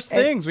the first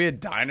things. We had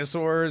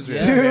dinosaurs. We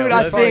had Dude,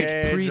 I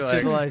think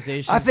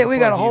pre-civilization. I think we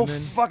got a whole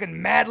human.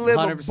 fucking Mad Lib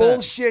of 100%.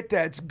 bullshit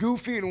that's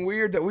goofy and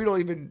weird that we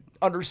don't even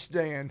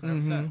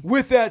understand.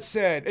 With that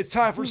said, it's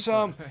time for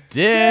some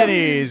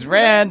Denny's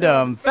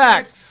random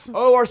facts.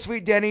 Oh, our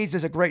sweet Denny's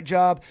does a great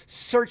job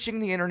searching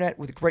the internet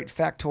with great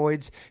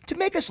factoids to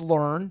make us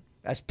learn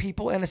as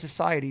people and a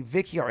society.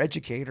 Vicky, our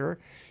educator,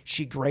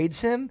 she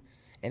grades him,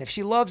 and if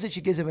she loves it, she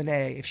gives him an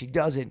A. If she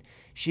doesn't,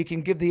 she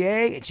can give the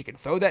A and she can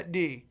throw that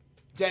D.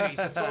 Denny's,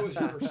 the floor is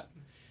yours.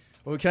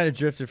 Well, we kind of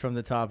drifted from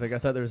the topic. I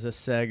thought there was a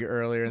seg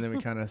earlier, and then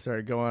we kind of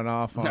started going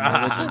off on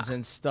religions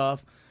and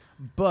stuff.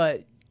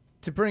 But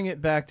to bring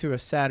it back to a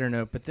sadder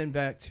note, but then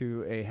back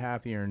to a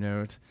happier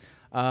note,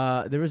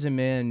 there was a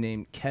man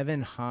named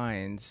Kevin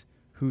Hines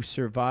who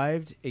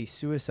survived a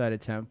suicide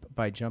attempt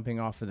by jumping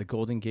off of the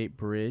Golden Gate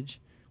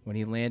Bridge. When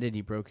he landed,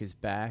 he broke his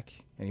back,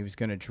 and he was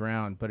going to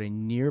drown. But a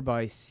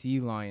nearby sea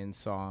lion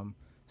saw him,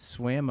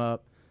 swam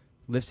up,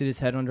 lifted his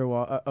head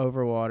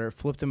over water,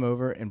 flipped him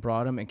over, and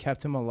brought him and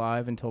kept him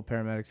alive until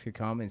paramedics could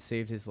come and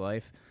saved his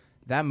life.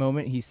 That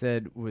moment, he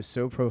said, was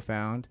so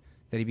profound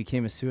that he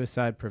became a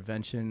suicide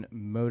prevention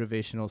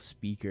motivational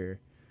speaker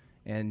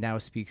and now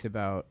speaks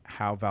about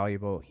how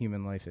valuable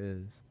human life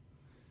is.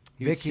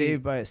 He was Vicky-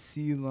 saved by a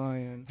sea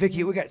lion.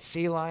 Vicky, we got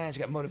sea lions,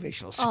 we got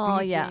motivational speaking. Oh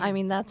yeah, I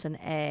mean that's an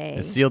A.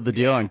 It sealed the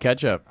deal on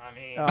ketchup. I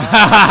mean,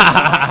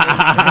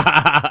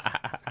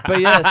 But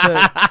yeah,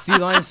 so sea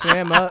lion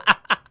swam up.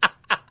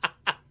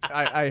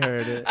 I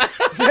heard it.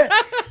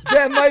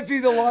 that might be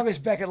the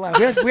longest Beckett laugh.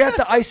 We have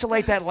to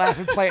isolate that laugh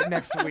and play it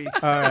next week.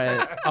 All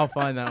right, I'll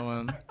find that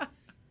one.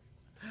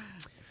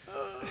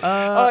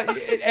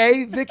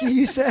 A, Vicky,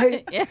 you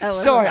say? Yeah, it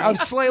was Sorry, an A. I'm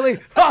slightly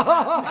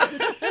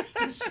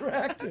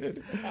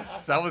distracted.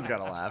 Someone's got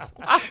to laugh.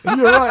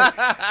 You're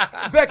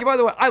right. Becky, by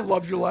the way, I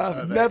love your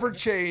laugh. Never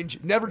change.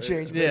 Never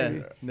change, Yeah,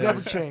 baby. no.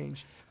 Never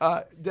change.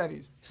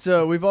 Denny's.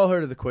 So we've all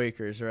heard of the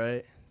Quakers,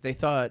 right? They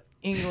thought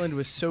England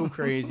was so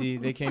crazy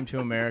they came to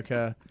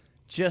America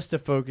just to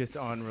focus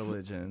on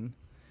religion.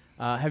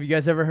 Have you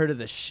guys ever heard of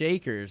the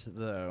Shakers,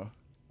 though?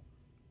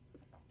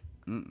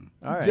 All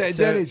right.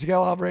 Denny's, you got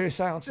a lot of radio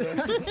silence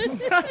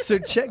there. So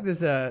check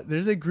this out.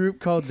 There's a group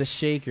called the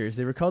Shakers.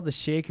 They were called the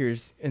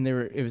Shakers, and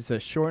it was a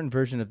shortened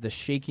version of the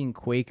Shaking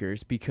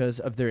Quakers because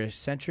of their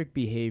eccentric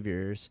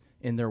behaviors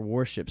in their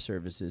worship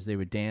services. They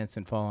would dance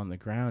and fall on the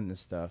ground and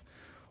stuff.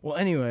 Well,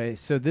 anyway,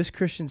 so this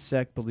Christian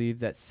sect believed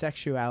that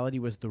sexuality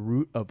was the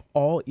root of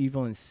all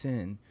evil and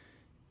sin.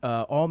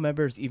 All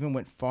members even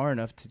went far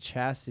enough to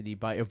chastity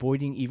by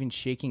avoiding even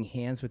shaking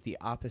hands with the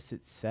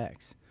opposite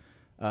sex.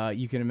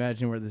 You can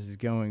imagine where this is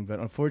going, but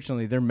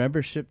unfortunately, their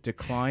membership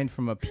declined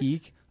from a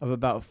peak of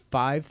about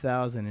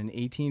 5,000 in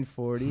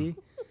 1840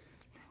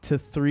 to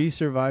 3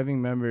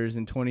 surviving members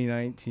in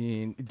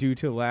 2019 due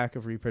to lack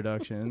of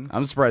reproduction.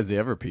 I'm surprised they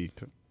ever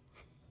peaked.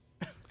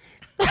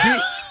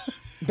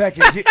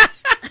 Becky, do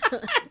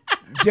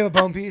you have a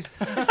bone piece?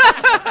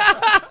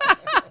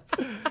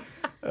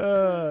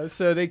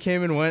 So they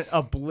came and went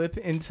a blip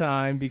in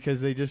time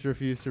because they just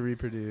refused to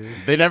reproduce.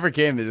 They never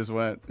came. They just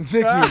went.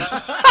 Vicky.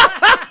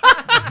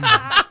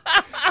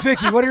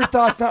 Vicky, what are your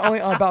thoughts not only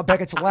about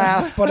Beckett's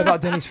laugh, but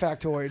about Denny's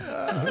factoid?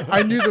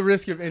 I knew the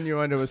risk of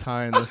innuendo was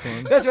high in this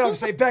one. That's what I'm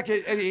saying.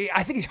 Beckett,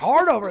 I think he's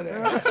hard over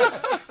there.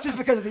 Just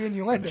because of the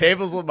innuendo.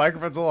 Tables,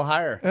 microphone's a little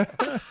higher.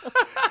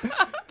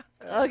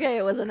 Okay,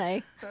 it was an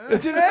A.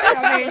 It's an A.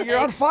 I mean, you're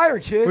on fire,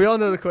 kid. We all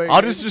know the Quakers.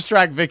 I'll just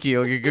distract Vicky.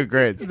 You'll get good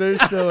grades. They're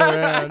still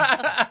around.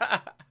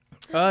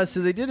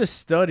 So they did a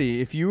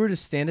study. If you were to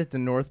stand at the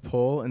North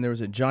Pole and there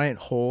was a giant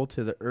hole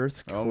to the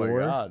Earth's core, Oh my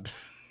God.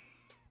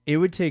 it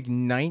would take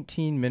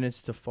 19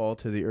 minutes to fall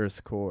to the Earth's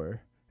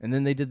core. And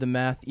then they did the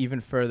math even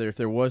further. If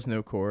there was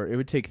no core, it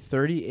would take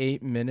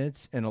 38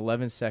 minutes and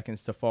 11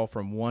 seconds to fall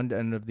from one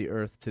end of the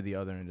Earth to the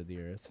other end of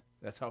the Earth.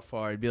 That's how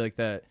far. It'd be like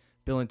that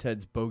Bill and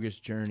Ted's Bogus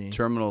Journey.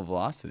 Terminal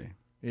velocity.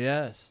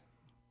 Yes.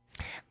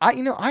 I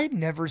had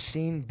never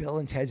seen Bill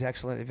and Ted's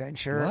Excellent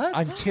Adventure What?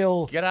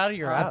 until Get out of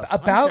your house.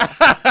 about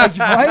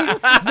right.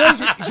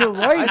 No, you're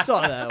right. I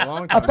saw that a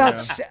long time About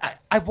ago.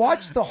 I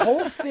watched the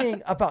whole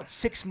thing about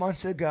 6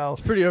 months ago.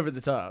 It's pretty over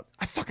the top.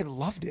 I fucking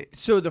loved it.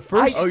 So the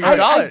first... Oh, you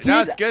saw it.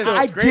 Now it's good.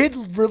 I It's great.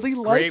 did really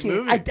like Great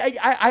it. movie.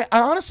 I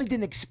honestly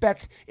didn't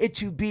expect it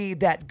to be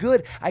that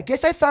good. I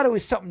guess I thought it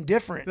was something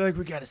different. They're like,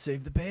 we got to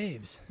save the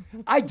babes.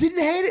 I didn't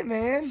hate it,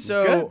 man.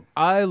 So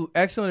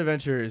Excellent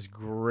Adventure is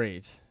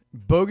great.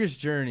 Bogus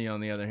Journey,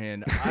 on the other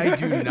hand, I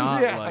do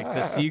not Yeah. like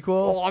the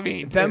sequel. Well, I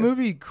mean, that dude.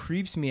 movie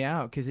creeps me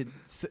out because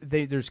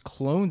there's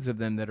clones of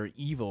them that are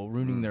evil,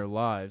 ruining their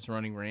lives,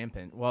 running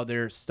rampant while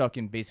they're stuck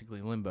in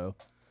basically limbo.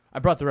 I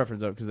brought the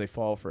reference up because they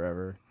fall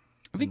forever.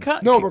 I mean,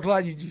 No, we're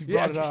glad you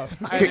brought it up.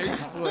 I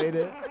explained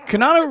it.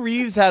 Keanu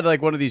Reeves had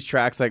like one of these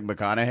tracks like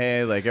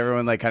McConaughey. Like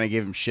everyone like kind of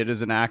gave him shit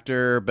as an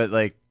actor, but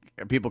like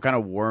people kind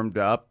of warmed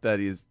up that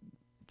he's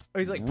Oh,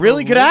 he's like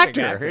really good prolific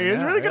actor. He's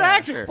a yeah, really good yeah.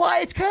 actor. Well,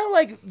 it's kind of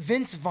like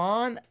Vince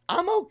Vaughn.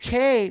 I'm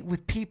okay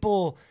with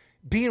people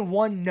being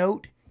one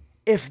note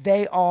if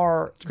they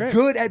are great.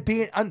 good at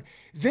being.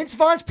 Vince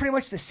Vaughn's pretty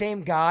much the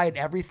same guy and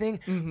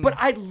everything, but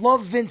I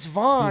love Vince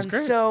Vaughn,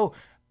 great. so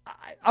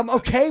I'm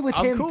okay with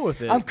I'm him. cool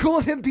with it. I'm cool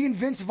with him being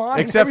Vince Vaughn.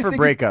 and Except for everything.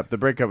 breakup. The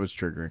breakup was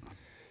triggering.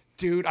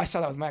 Dude, I saw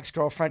that with my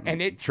ex-girlfriend,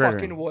 and it Triggering.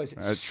 fucking was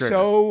Triggering.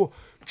 so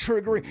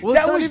triggering. Well,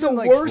 it's that not was the even,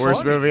 like, worst.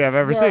 Worst movie I've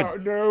ever seen.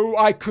 No,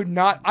 I could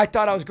not. I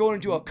thought I was going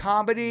into a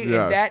comedy,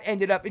 Yeah. and that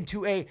ended up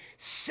into a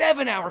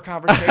 7-hour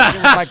conversation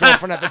with my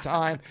girlfriend at the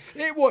time.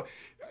 It was.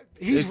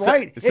 He's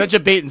right. It's such a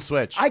bait and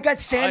switch. I got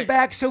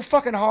sandbagged so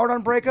fucking hard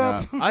on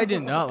breakup. I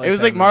did not like It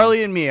was that like movie.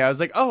 Marley and Me. I was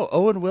like, oh,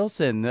 Owen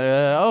Wilson.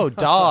 Oh,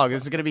 dog. This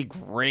is going to be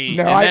great.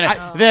 No, and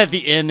I- then at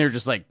the end, they're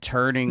just like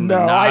turning the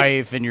No,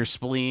 knife in your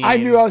spleen. I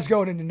knew I was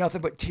going into nothing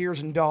but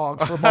tears and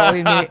dogs for Molly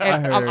and me,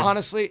 and heard.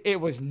 honestly,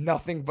 it was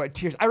nothing but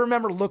tears. I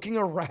remember looking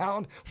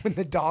around when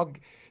the dog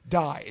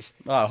dies.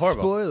 Oh,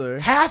 horrible. Spoiler.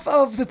 Half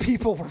of the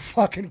people were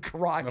fucking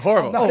crying.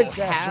 Horrible. I'm not Oh,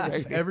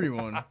 exaggerating.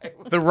 Everyone.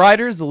 The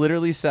writers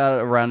literally sat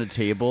around a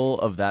table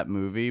of that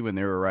movie when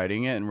they were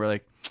writing it and were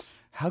like,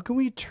 how can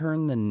we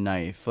turn the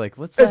knife? Like,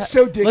 let's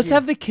so dicky. let's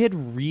have the kid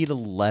read a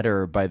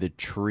letter by the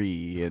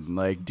tree and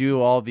like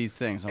do all these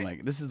things. I'm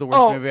like, this is the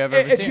worst movie I've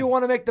ever if seen. you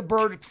want to make the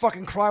bird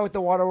fucking cry with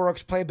the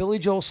waterworks, play a Billy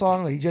Joel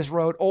song that he just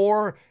wrote,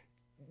 or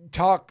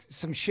talk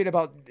some shit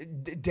about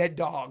dead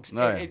dogs.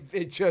 Oh,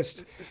 It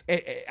just,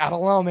 I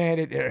don't know, man.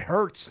 It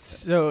hurts.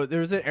 So there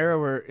was an era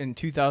where in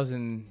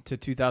 2000 to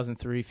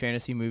 2003,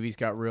 fantasy movies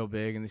got real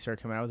big and they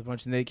started coming out with a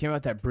bunch. And they came out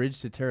with that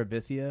Bridge to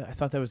Terabithia. I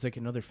thought that was like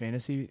another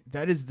fantasy.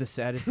 That is the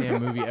saddest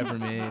damn movie ever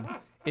made.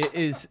 It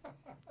is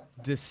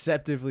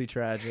deceptively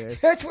tragic.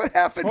 That's what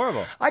happened.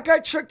 Horrible. I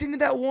got tricked into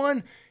that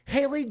one.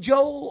 Haley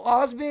Joel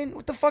Osment.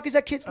 What the fuck is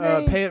that kid's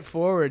name? Pay It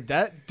Forward.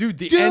 That dude,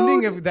 the Dude.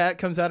 ending of that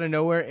comes out of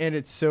nowhere and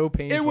it's so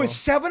painful. It was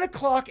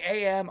 7:00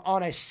 a.m.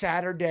 on a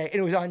Saturday, and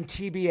it was on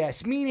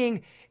TBS,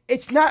 meaning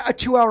it's not a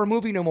 2-hour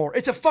movie no more.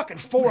 It's a fucking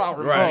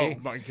 4-hour Right. movie.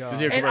 Oh my god.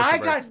 Did you have And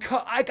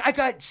commercial I breaks?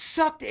 got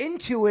sucked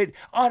into it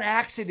on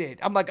accident.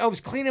 I'm like, I was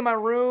cleaning my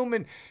room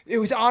and it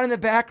was on in the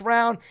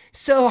background.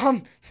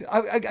 So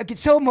I get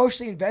so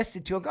emotionally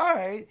invested to it. All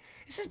right,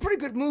 this is a pretty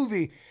good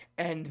movie.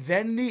 And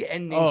then the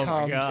ending Oh my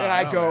comes, God. and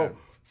I Oh, go, man.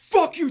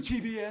 fuck you,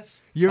 TBS.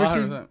 You ever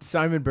seen 100%.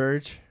 Simon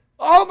Birch?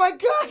 Oh my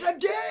gosh,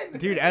 again.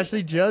 Dude,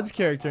 Ashley Judd's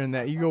character in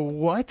that. You go,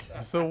 what?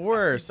 It's the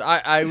worst.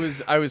 I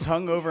was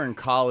hungover in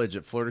college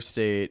at Florida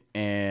State,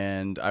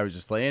 and I was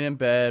just laying in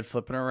bed,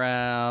 flipping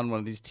around one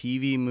of these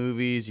TV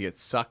movies you get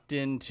sucked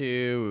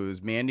into. It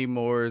was Mandy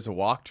Moore's A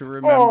Walk to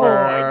Remember. Oh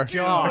my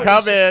gosh.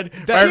 Come in.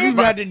 You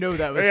had to know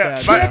that was Yeah,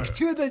 sad. Kick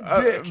to the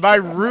dick. My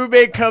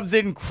roommate comes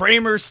in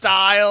Kramer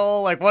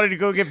style, like wanted to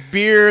go get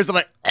beers. I'm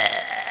like,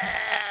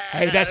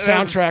 Hey, that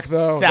soundtrack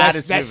though.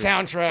 Saddest That movie.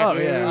 soundtrack. Oh,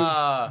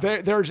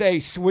 yeah. There's a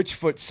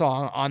Switchfoot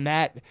song on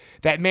that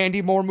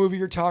Mandy Moore movie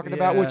you're talking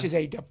about, Yeah. which is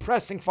a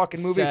depressing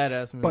fucking movie.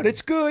 Sad-ass movie. But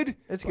it's good.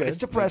 It's But good. it's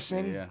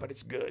depressing, Yeah. but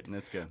it's good.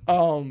 that's good.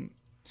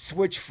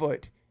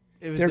 Switchfoot.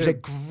 It was There's their-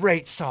 a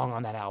great song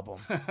on that album.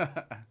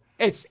 But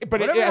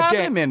Whatever happened to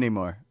again, Mandy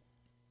Moore?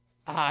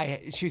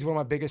 she's one of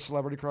my biggest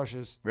celebrity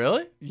crushes.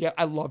 Really? Yeah,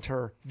 I loved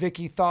her.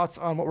 Vicky, thoughts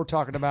on what we're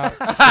talking about?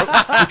 we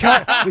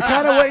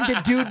kind of went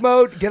into dude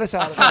mode. Get us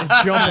out of here.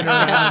 jumping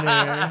around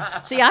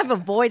there. See, I've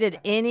avoided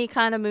any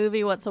kind of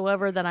movie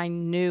whatsoever that I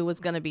knew was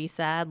going to be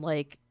sad.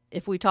 Like,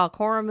 if we talk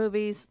horror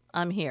movies,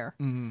 I'm here.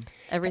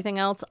 Everything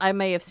else, I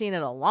may have seen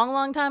it a long,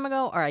 long time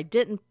ago, or I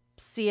didn't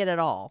see it at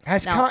all.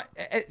 Has Now-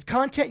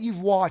 content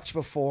you've watched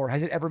before,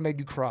 has it ever made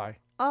you cry?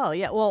 Oh,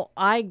 yeah. Well,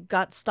 I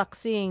got stuck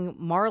seeing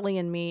Marley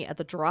and Me at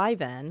the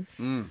drive-in.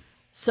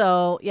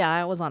 So, yeah,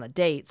 I was on a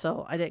date,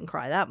 so I didn't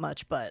cry that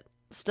much, but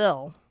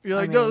still. You're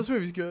like, no, this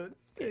movie's good.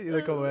 You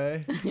look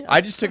away.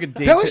 I just took a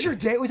date. That was your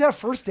date? Was that a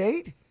first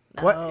date?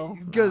 What? No,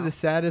 Go to the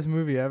saddest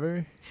movie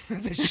ever.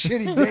 That's a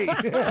shitty date.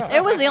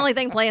 It was the only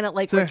thing playing at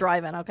Lakewood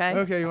Drive-In, okay?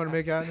 Okay, you want to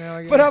make out now?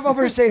 I guess? But I'm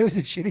over saying it was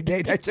a shitty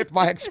date. I took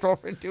my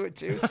ex-girlfriend to it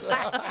too. So.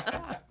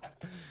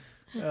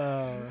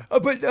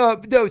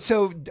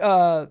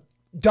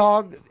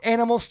 Dog,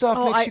 animal stuff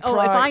makes you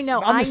cry. If I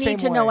know, I'm the I same need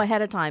to know way.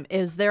 ahead of time.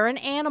 Is there an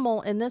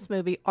animal in this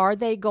movie? Are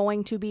they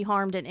going to be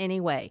harmed in any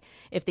way?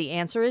 If the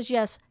answer is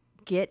yes,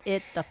 get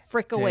it the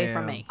frick away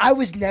from Damn. me. I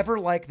was never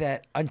like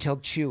that until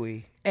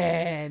Chewy,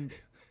 and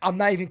I'm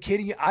not even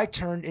kidding you. I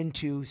turned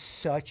into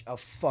such a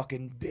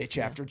fucking bitch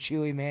after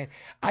Chewy, man.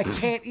 I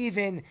can't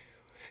even.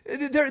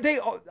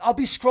 I'll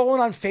be scrolling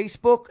on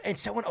Facebook, and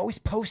someone always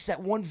posts that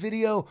one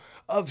video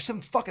of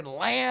some fucking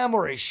lamb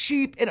or a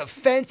sheep in a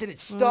fence, and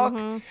it's stuck,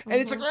 and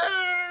it's like,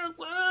 "Arr,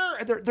 arr,"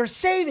 and they're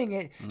saving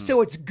it, so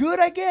it's good,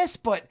 I guess.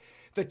 But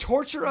the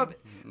torture of,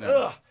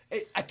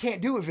 I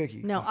can't do it,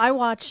 Vicky. No, I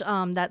watch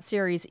that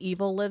series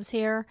Evil Lives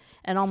Here,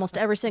 and almost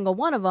every single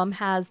one of them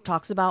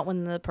talks about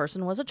when the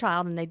person was a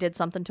child and they did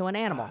something to an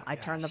animal. I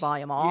turn the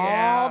volume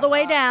all the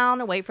way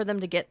down and wait for them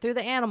to get through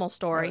the animal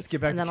story, Let's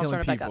get back and to then I'll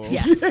turn it killing back up.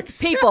 people. Yes,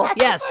 people.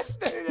 Yes,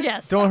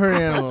 yes. Don't hurt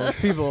animals.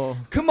 People.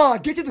 Come on,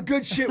 get to the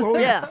good shit where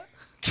we Yeah.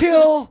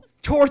 kill,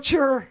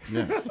 torture.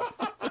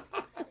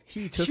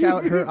 He took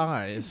out her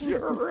eyes.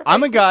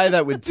 I'm a guy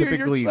that would Dude, you're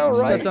typically so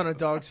right. Stepped on a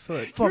dog's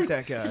foot. Fuck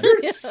that guy.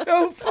 You're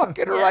so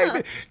fucking right.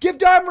 Man. Give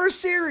Dahmer a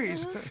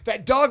series.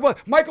 That dog,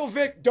 Michael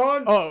Vick,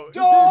 done. Oh,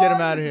 done. get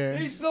him outta here.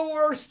 He's the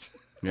worst.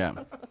 Yeah.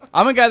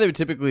 I'm a guy that would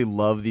typically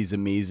love these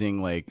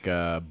amazing, like,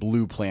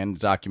 Blue Planet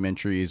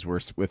documentaries where,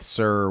 with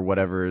Sir,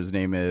 whatever his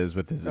name is,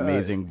 with his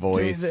amazing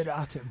voice. David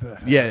Attenborough.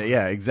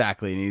 Yeah,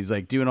 exactly. And he's,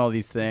 like, doing all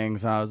these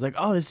things. And I was like,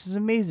 oh, this is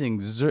amazing.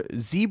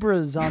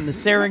 Zebras on the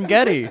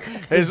Serengeti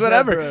is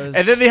whatever. Zebras.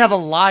 And then they have a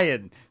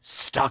lion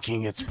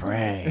stalking its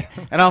prey.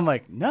 And I'm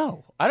like,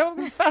 no, I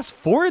don't fast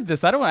forward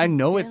this. I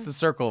know it's the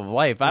circle of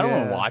life. I don't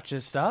want to Yeah. watch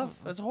this stuff.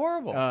 That's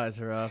horrible. Oh, it's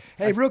rough.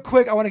 Hey, real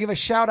quick, I want to give a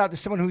shout out to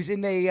someone who's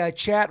in the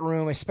chat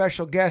room, a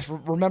special guest.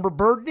 Remember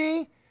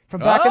Birdney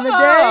from back in the day?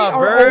 Ah,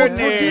 Our old Birdney.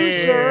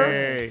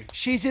 producer.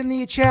 She's in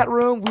the chat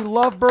room. We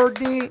love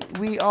Birdney.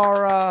 We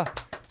are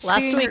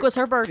Last week was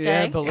her birthday.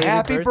 Yeah, belated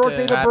happy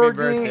birthday to Happy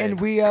Birdney, birthday. and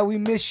we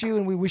miss you,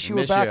 and we wish you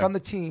were Miss back you. on the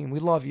team. We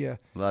love you.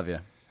 Love you.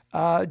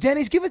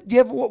 Denny's, do you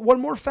have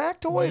one more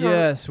factoid? or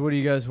Yes. What do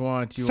you guys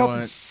want? Do you something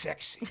want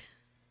sexy.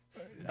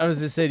 I was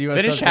just saying, do you want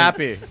Finish something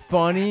happy.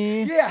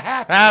 funny? Yeah,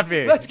 happy.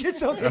 Happy. Let's get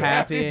something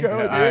happy. Happy. Going,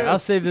 All right, dude. I'll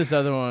save this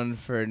other one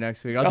for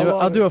next week. I I'll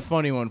love do it. a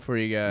funny one for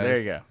you guys. There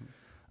you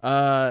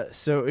go.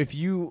 So if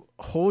you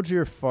hold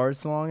your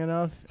farts long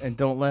enough and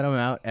don't let them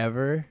out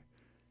ever,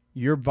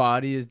 your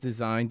body is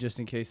designed just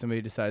in case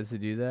somebody decides to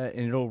do that,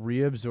 and it'll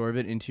reabsorb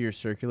it into your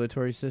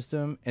circulatory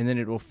system, and then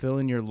it will fill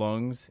in your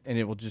lungs, and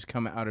it will just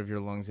come out of your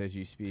lungs as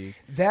you speak.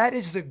 That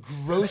is the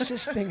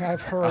grossest thing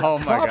I've heard. Oh,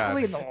 my God.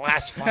 probably in the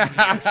last 5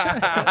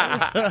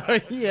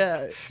 years.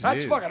 Yeah.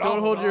 That's Jeez. fucking Don't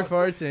awful, hold your dog.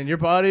 farts in. Your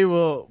body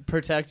will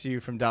protect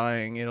you from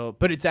dying.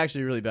 But it's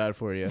actually really bad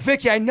for you.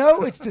 Vicky, I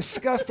know it's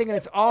disgusting and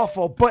it's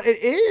awful, but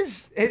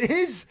it's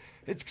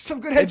some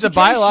good education. It's a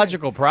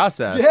biological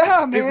process.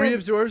 Yeah, It man.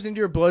 reabsorbs into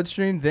your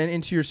bloodstream, then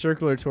into your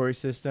circulatory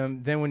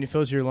system. Then when it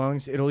fills your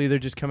lungs, it'll either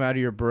just come out of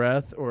your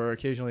breath or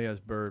occasionally as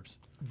burps.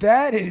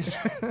 That is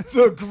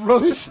the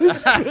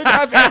grossest thing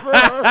I've ever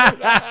heard.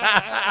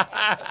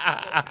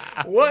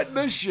 What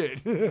the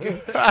shit?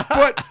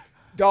 But,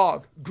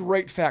 dog,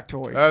 great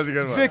factoid. That was a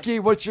good one. Vicky,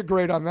 what's your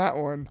grade on that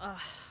one?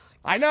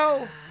 I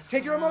know.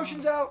 Take your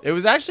emotions out. It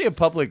was actually a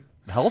public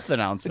health It's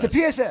announcement.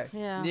 a PSA.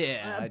 Yeah.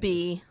 Yeah, I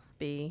B.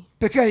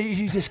 Because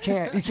you just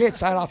can't. You can't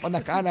sign off on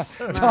that kind of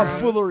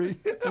tomfoolery.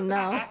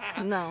 No.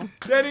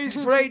 Denny's,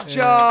 great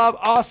job.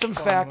 Awesome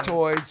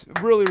factoids.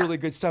 Really, really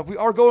good stuff. We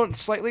are going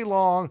slightly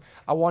long.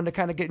 I wanted to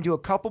kind of get into a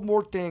couple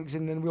more things,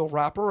 and then we'll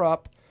wrap her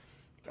up.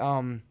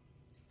 A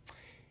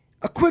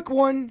quick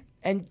one,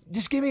 and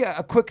just give me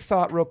a quick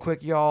thought real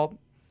quick, y'all.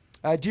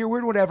 Dear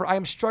Weird Whatever, I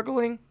am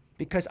struggling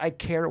because I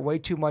care way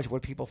too much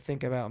what people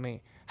think about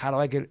me. How do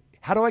I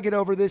get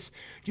over this?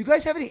 Do you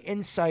guys have any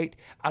insight?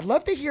 I'd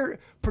love to hear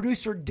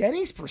producer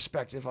Denny's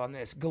perspective on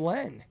this.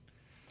 Glenn.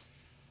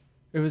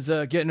 It was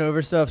getting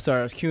over stuff. Sorry,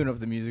 I was queuing up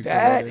the music.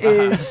 That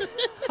is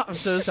I'm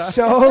so sorry.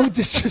 so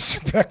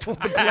disrespectful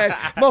to Glenn.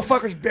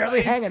 Motherfucker's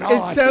barely hanging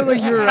on. It sounded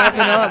like you were wrapping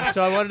up,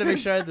 so I wanted to make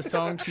sure I had the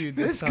song queued.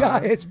 This time.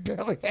 guy is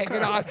barely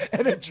hanging on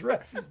and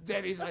addresses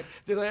Denny's like,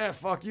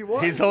 fuck you,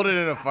 what? He's holding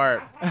in a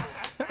fart.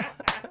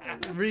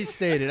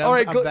 Restated. All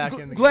right, I'm back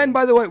in the Glenn, game.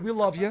 by the way, we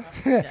love you.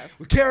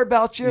 We care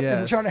about you, and we're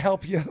Yes. trying to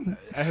help you.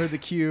 I heard the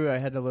cue. I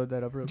had to load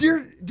that up real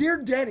quick.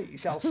 Dear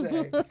Denny's, I'll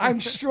say,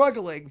 I'm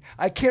struggling.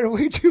 I care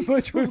way too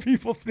much what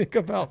people think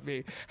about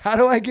me. How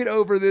do I get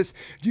over this?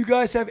 Do you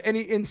guys have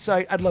any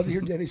insight? I'd love to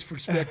hear Denny's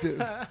perspective.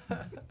 What?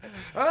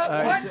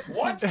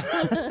 Fuck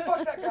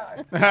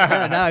that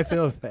guy. Now I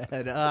feel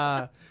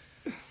bad.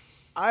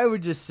 I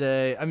would just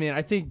say,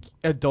 I think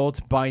adults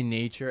by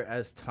nature,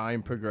 as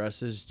time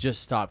progresses,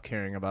 just stop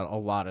caring about a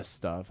lot of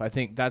stuff. I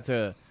think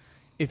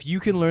if you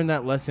can learn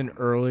that lesson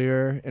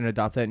earlier and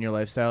adopt that in your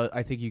lifestyle,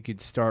 I think you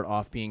could start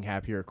off being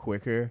happier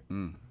quicker.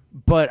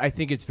 But I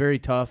think it's very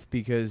tough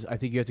because I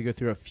think you have to go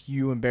through a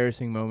few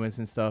embarrassing moments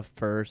and stuff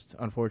first,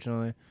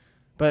 unfortunately.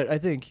 But I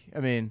think,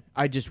 I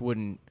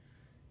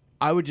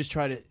would just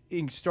try to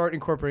start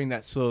incorporating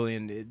that slowly,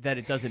 and that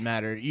it doesn't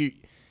matter.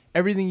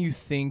 Everything you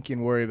think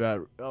and worry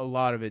about, a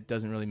lot of it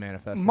doesn't really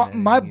manifest. My in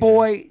anything either.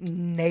 boy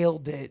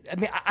nailed it.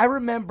 I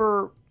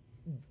remember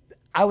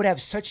I would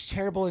have such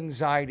terrible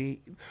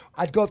anxiety.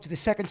 I'd go up to the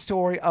second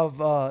story of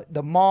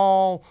the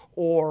mall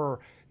or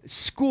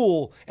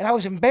school, and I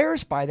was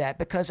embarrassed by that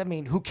because,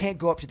 who can't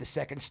go up to the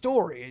second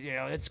story?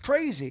 It's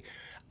crazy.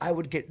 I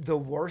would get the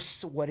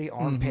worst sweaty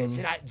armpits,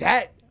 and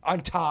that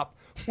on top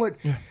would,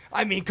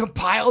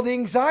 compile the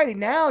anxiety.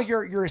 Now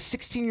you're a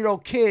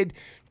 16-year-old kid,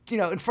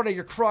 in front of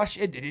your crush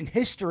in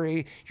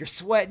history. You're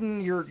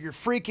sweating, you're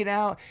freaking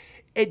out.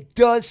 It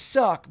does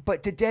suck,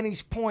 but to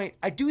Denny's point,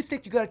 I do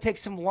think you got to take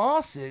some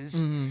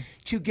losses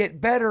to get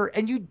better,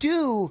 and you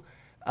do.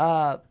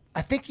 I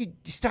think you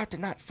start to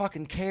not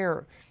fucking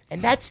care,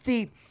 and that's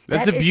the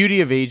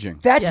beauty of aging.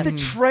 That's the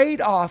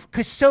trade-off,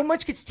 because so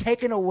much gets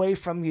taken away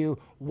from you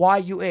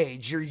while you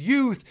age. Your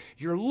youth,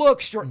 your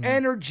looks, your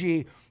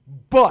energy,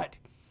 but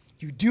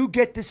you do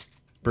get this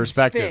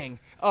Perspective. this thing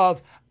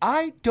of,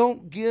 I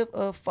don't give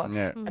a fuck.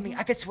 Yeah.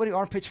 I get sweaty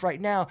armpits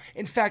right now.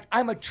 In fact,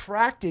 I'm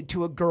attracted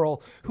to a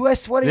girl who has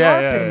sweaty Yeah,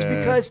 armpits yeah.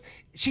 because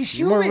she's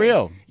More human.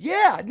 real.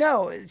 Yeah,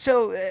 no.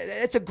 So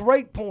it's a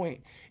great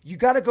point. You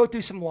got to go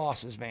through some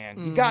losses, man.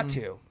 You got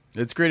to.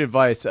 It's great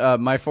advice.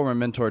 My former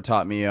mentor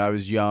taught me. I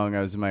was young. I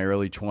was in my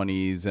early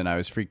 20s, and I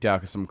was freaked out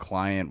because some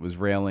client was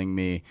railing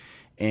me.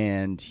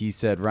 And he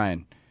said,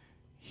 Ryan,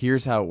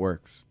 here's how it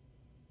works.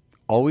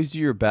 Always do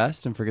your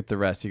best and forget the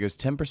rest. He goes,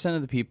 10%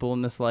 of the people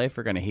in this life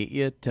are going to hate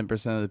you,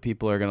 10% of the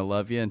people are going to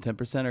love you, and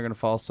 10% are going to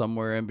fall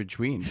somewhere in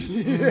between.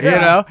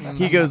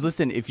 He goes,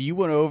 listen, if you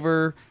went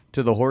over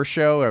to the horse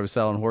show, I was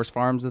selling horse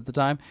farms at the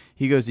time,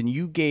 he goes, and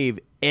you gave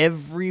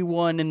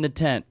everyone in the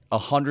tent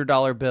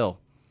 $100 bill,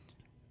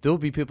 there'll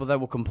be people that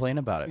will complain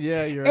about it.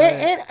 Yeah, you're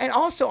right. And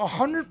also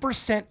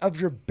 100%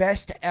 of your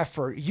best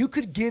effort. You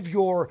could give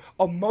your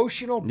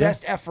emotional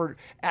best effort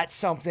at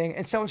something,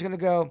 and someone's going to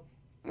go,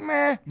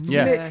 meh.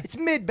 It's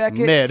mid,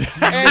 Beckett. Mid.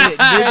 And you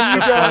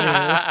go,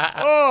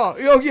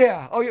 oh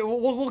yeah.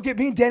 We'll get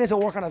me and Dennis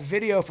will work on a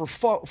video for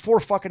 4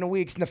 fucking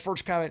weeks, and the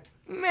first comment,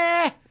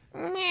 meh.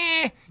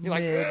 You're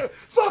like,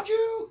 fuck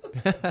you.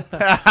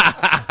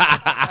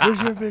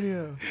 Where's your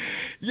video?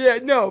 Yeah,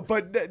 no,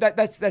 but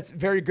that's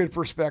very good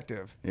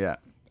perspective. Yeah.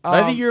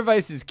 I think your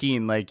advice is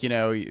keen. Like,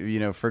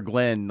 for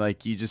Glenn,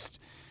 like you just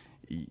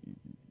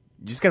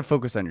gotta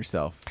focus on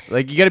yourself.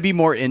 Like you gotta be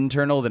more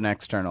internal than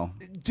external.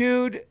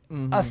 Dude,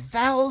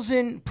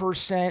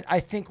 1,000%. I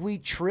think we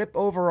trip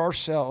over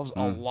ourselves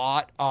a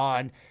lot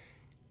on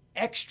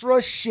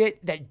extra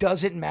shit that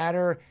doesn't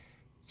matter.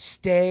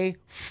 Stay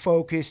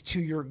focused to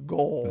your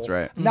goal. That's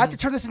right. Not to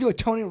turn this into a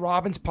Tony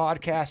Robbins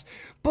podcast,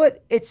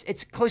 but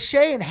it's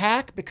cliche and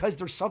hack because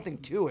there's something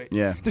to it.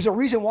 Yeah. There's a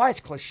reason why it's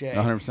cliche.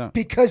 100%.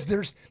 Because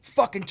there's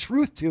fucking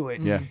truth to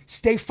it. Yeah.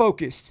 Stay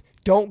focused.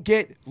 Don't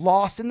get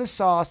lost in the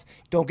sauce.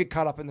 Don't get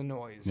caught up in the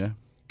noise. Yeah.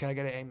 Can I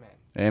get an amen?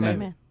 Amen.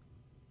 Amen.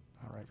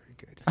 All right, very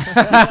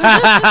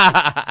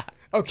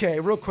good. Okay,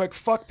 real quick.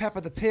 Fuck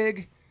Peppa the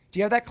Pig. Do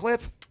you have that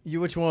clip?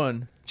 Which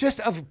one? Just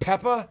of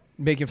Peppa?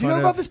 Making Do you fun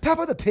know of about this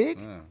Peppa the Pig?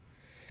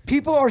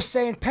 People are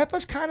saying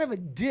Peppa's kind of a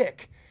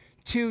dick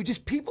to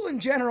just people in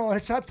general, and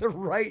it's not the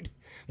right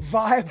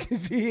vibe to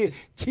be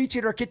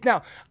teaching our kids.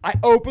 Now, I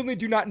openly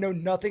do not know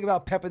nothing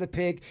about Peppa the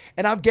Pig,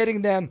 and I'm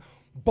getting them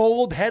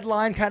bold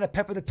headline kind of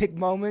Peppa the Pig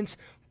moments,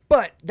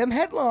 but them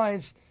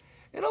headlines,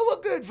 it'll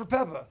look good for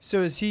Peppa.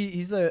 So is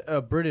he's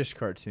a British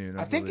cartoon?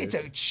 I think believe.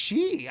 it's a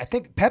she. I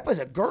think Peppa's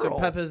a girl. So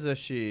Peppa's a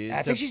she.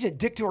 I think she's a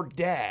dick to her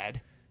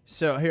dad.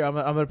 So here, I'm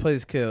gonna play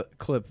this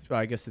clip.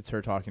 I guess it's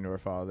her talking to her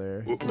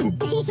father.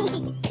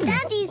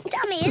 Daddy's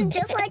tummy is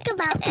just like a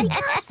bouncy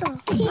castle.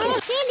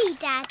 Silly,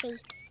 Daddy.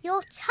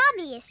 Your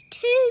tummy is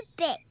too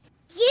big.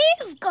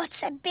 You've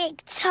got a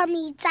big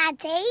tummy,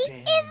 Daddy.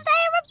 Is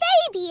there a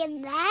baby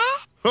in there?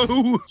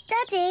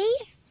 Daddy,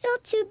 you're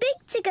too big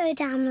to go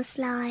down the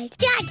slide.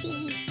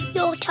 Daddy,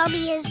 your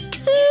tummy is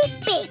too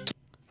big.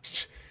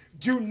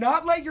 Do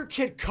not let your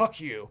kid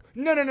cuck you.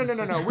 No.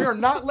 We are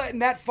not letting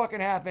that fucking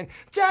happen.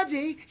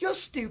 Daddy, you're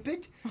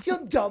stupid. You're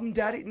dumb,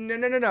 Daddy.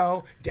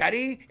 No.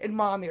 Daddy and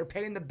Mommy are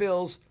paying the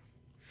bills.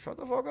 Shut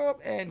the fuck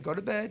up and go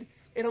to bed.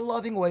 In a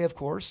loving way, of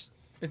course.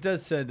 It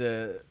does send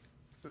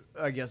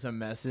I guess, a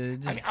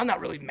message. I mean, I'm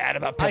not really mad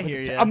about Peppa hear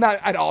the Pig. ya. I'm not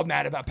at all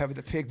mad about Peppa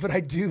the Pig, but I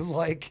do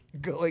like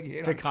going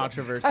in The on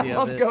controversy I of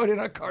love it. going in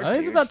on cartoons. I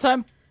think it's about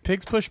time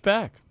pigs push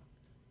back.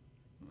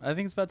 I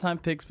think it's about time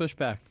pigs push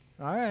back.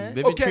 All right.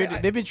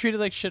 They've been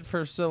treated like shit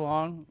for so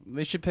long.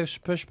 They should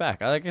push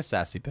back. I like a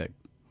sassy pig.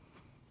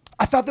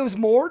 I thought there was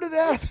more to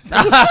that.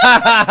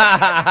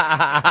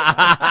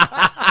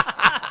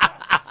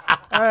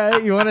 All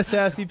right. You want a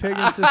sassy pig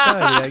in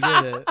society?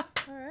 I get it.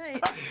 All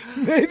right.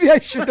 Maybe I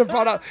should have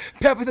brought up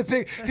Peppa the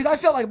Pig because I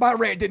felt like my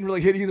rant didn't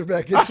really hit either,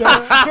 Beckett. So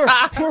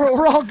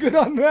we're all good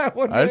on that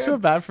one. I just man. feel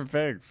bad for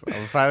pigs.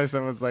 Finally,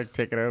 someone's like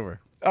taking over.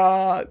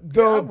 The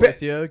I'm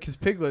with you because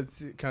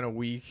Piglet's kind of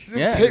weak.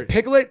 Yeah.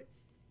 Piglet.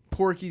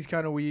 Porky's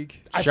kind of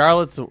weak.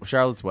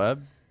 Charlotte's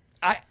Web.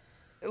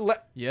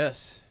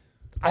 Yes.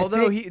 I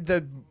Although think-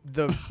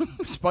 the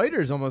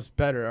spider's almost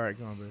better. All right,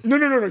 go on, Bruce. No.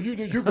 You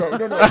go.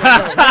 No.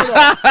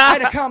 I had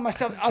to calm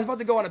myself. I was about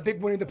to go on a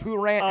big Winnie the Pooh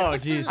rant. Oh,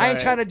 jeez. I ain't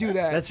all trying right. to do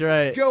that. That's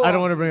right. Go I on.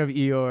 don't want to bring up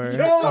Eeyore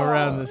Go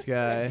around on. this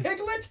guy.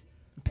 Piglet.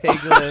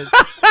 Piglet.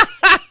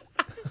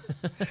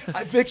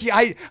 Vicky,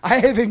 I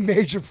have a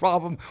major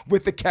problem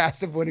with the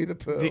cast of Winnie the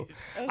Pooh.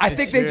 I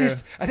think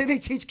It's they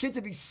teach kids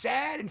to be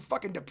sad and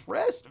fucking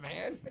depressed,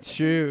 man. It's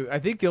true. I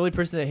think the only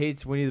person that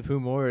hates Winnie the Pooh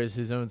more is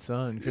his own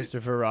son,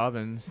 Christopher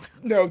Robbins.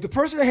 No, the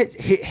person that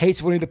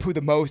hates Winnie the Pooh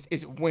the most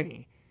is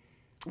Winnie.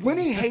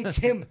 Winnie hates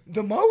him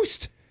the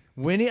most.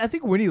 I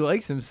think Winnie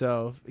likes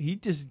himself. He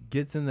just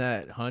gets in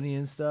that honey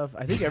and stuff.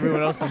 I think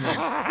everyone else in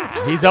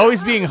the He's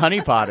always being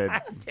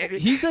honeypotted.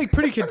 he's like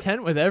pretty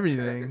content with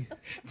everything.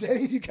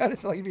 Danny, you kind of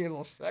sound like you're being a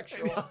little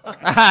sexual.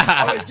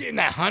 Always getting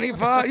that honey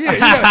pot. Yeah, you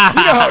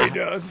know how he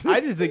does.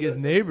 I just think his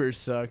neighbors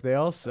suck. They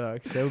all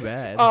suck so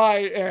bad. I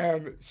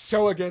am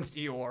so against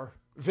Eeyore.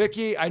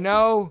 Vicky, I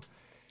know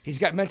he's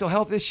got mental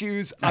health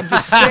issues. I'm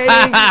just saying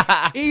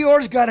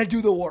Eeyore's got to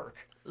do the work.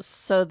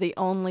 So the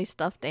only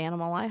stuffed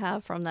animal I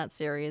have from that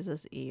series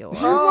is Eeyore.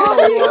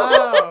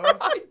 Oh,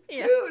 wow.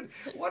 Dude,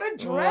 what a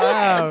drag.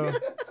 Wow.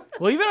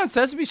 Well, even on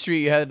Sesame Street,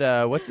 you had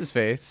what's his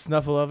face?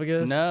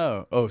 Snuffleupagus?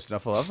 No. Oh,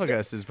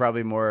 Snuffleupagus is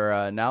probably more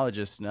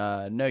analogous.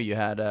 No, you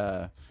had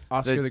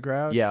Oscar the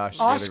Grouch? Yeah, Oscar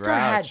the Oscar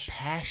had Grouch.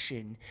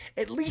 passion.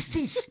 At least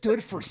he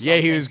stood for something. Yeah,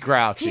 he was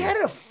grouchy. He had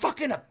a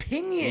fucking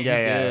opinion.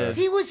 Yeah.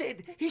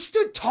 He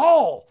stood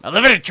tall. I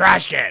live in a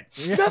trash can.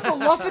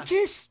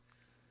 Snuffleupagus.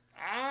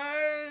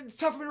 It's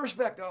tough for me to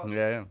respect. Oh.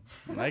 Yeah,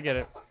 I get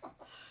it.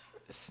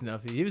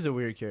 Snuffy. He was a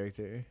weird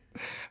character.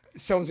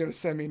 Someone's gonna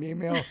send me an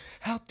email.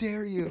 How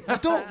dare you?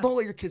 Don't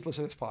let your kids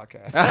listen to this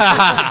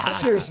podcast.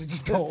 Seriously,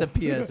 just don't. It's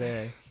a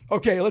PSA.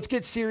 Okay, let's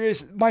get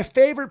serious. My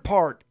favorite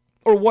part,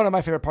 or one of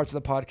my favorite parts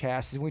of the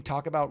podcast, is when we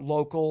talk about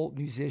local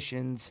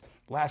musicians.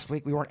 Last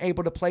week, we weren't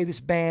able to play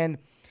this band.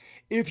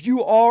 If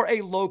you are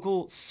a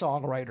local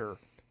songwriter,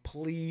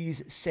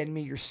 please send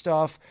me your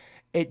stuff.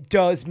 It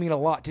does mean a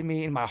lot to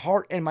me in my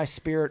heart and my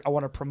spirit. I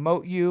want to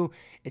promote you.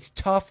 It's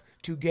tough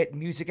to get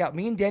music out.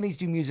 Me and Denny's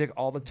do music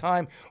all the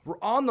time. We're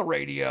on the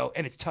radio,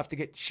 and it's tough to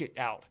get shit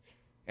out.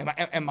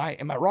 Am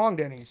I wrong,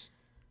 Denny's?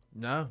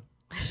 No.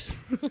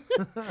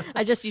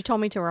 You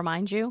told me to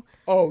remind you.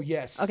 Oh,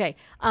 yes. Okay.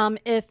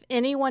 If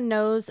anyone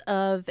knows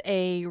of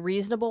a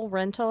reasonable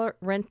rental,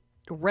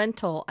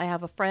 I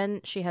have a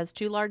friend. She has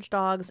 2 large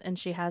dogs and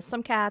she has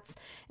some cats,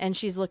 and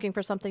she's looking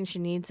for something. She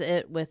needs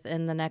it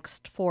within the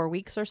next 4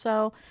 weeks or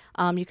so.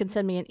 You can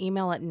send me an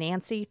email at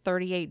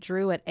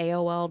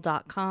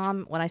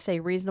nancy38drew@aol.com. When I say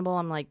reasonable,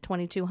 I'm like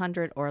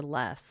 $2,200 or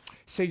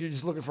less. So you're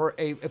just looking for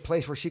a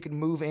place where she can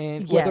move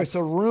in, whether it's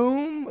a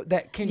room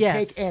that can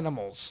take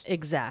animals.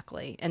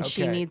 Exactly. And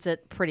she Okay. needs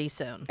it pretty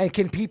soon. And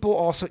can people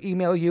also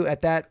email you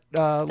at that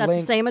That's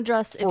link? the same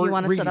address if for you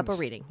want to set up a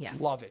readings? reading.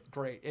 Yes. Love it.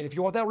 Great. And if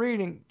you want that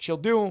reading,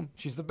 she'll do them.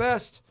 She's the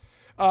best.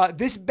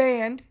 This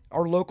band,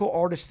 our local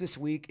artist this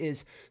week,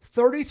 is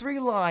 33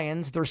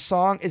 Lions. Their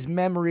song is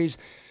Memories.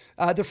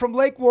 They're from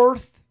Lake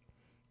Worth.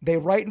 They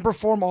write and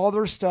perform all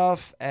their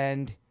stuff,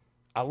 and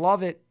I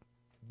love it.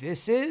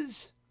 This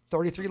is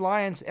 33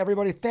 Lions.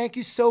 Everybody, thank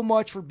you so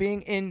much for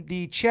being in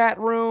the chat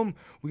room.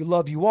 We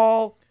love you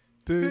all.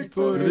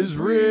 Bigfoot is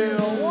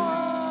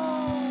real.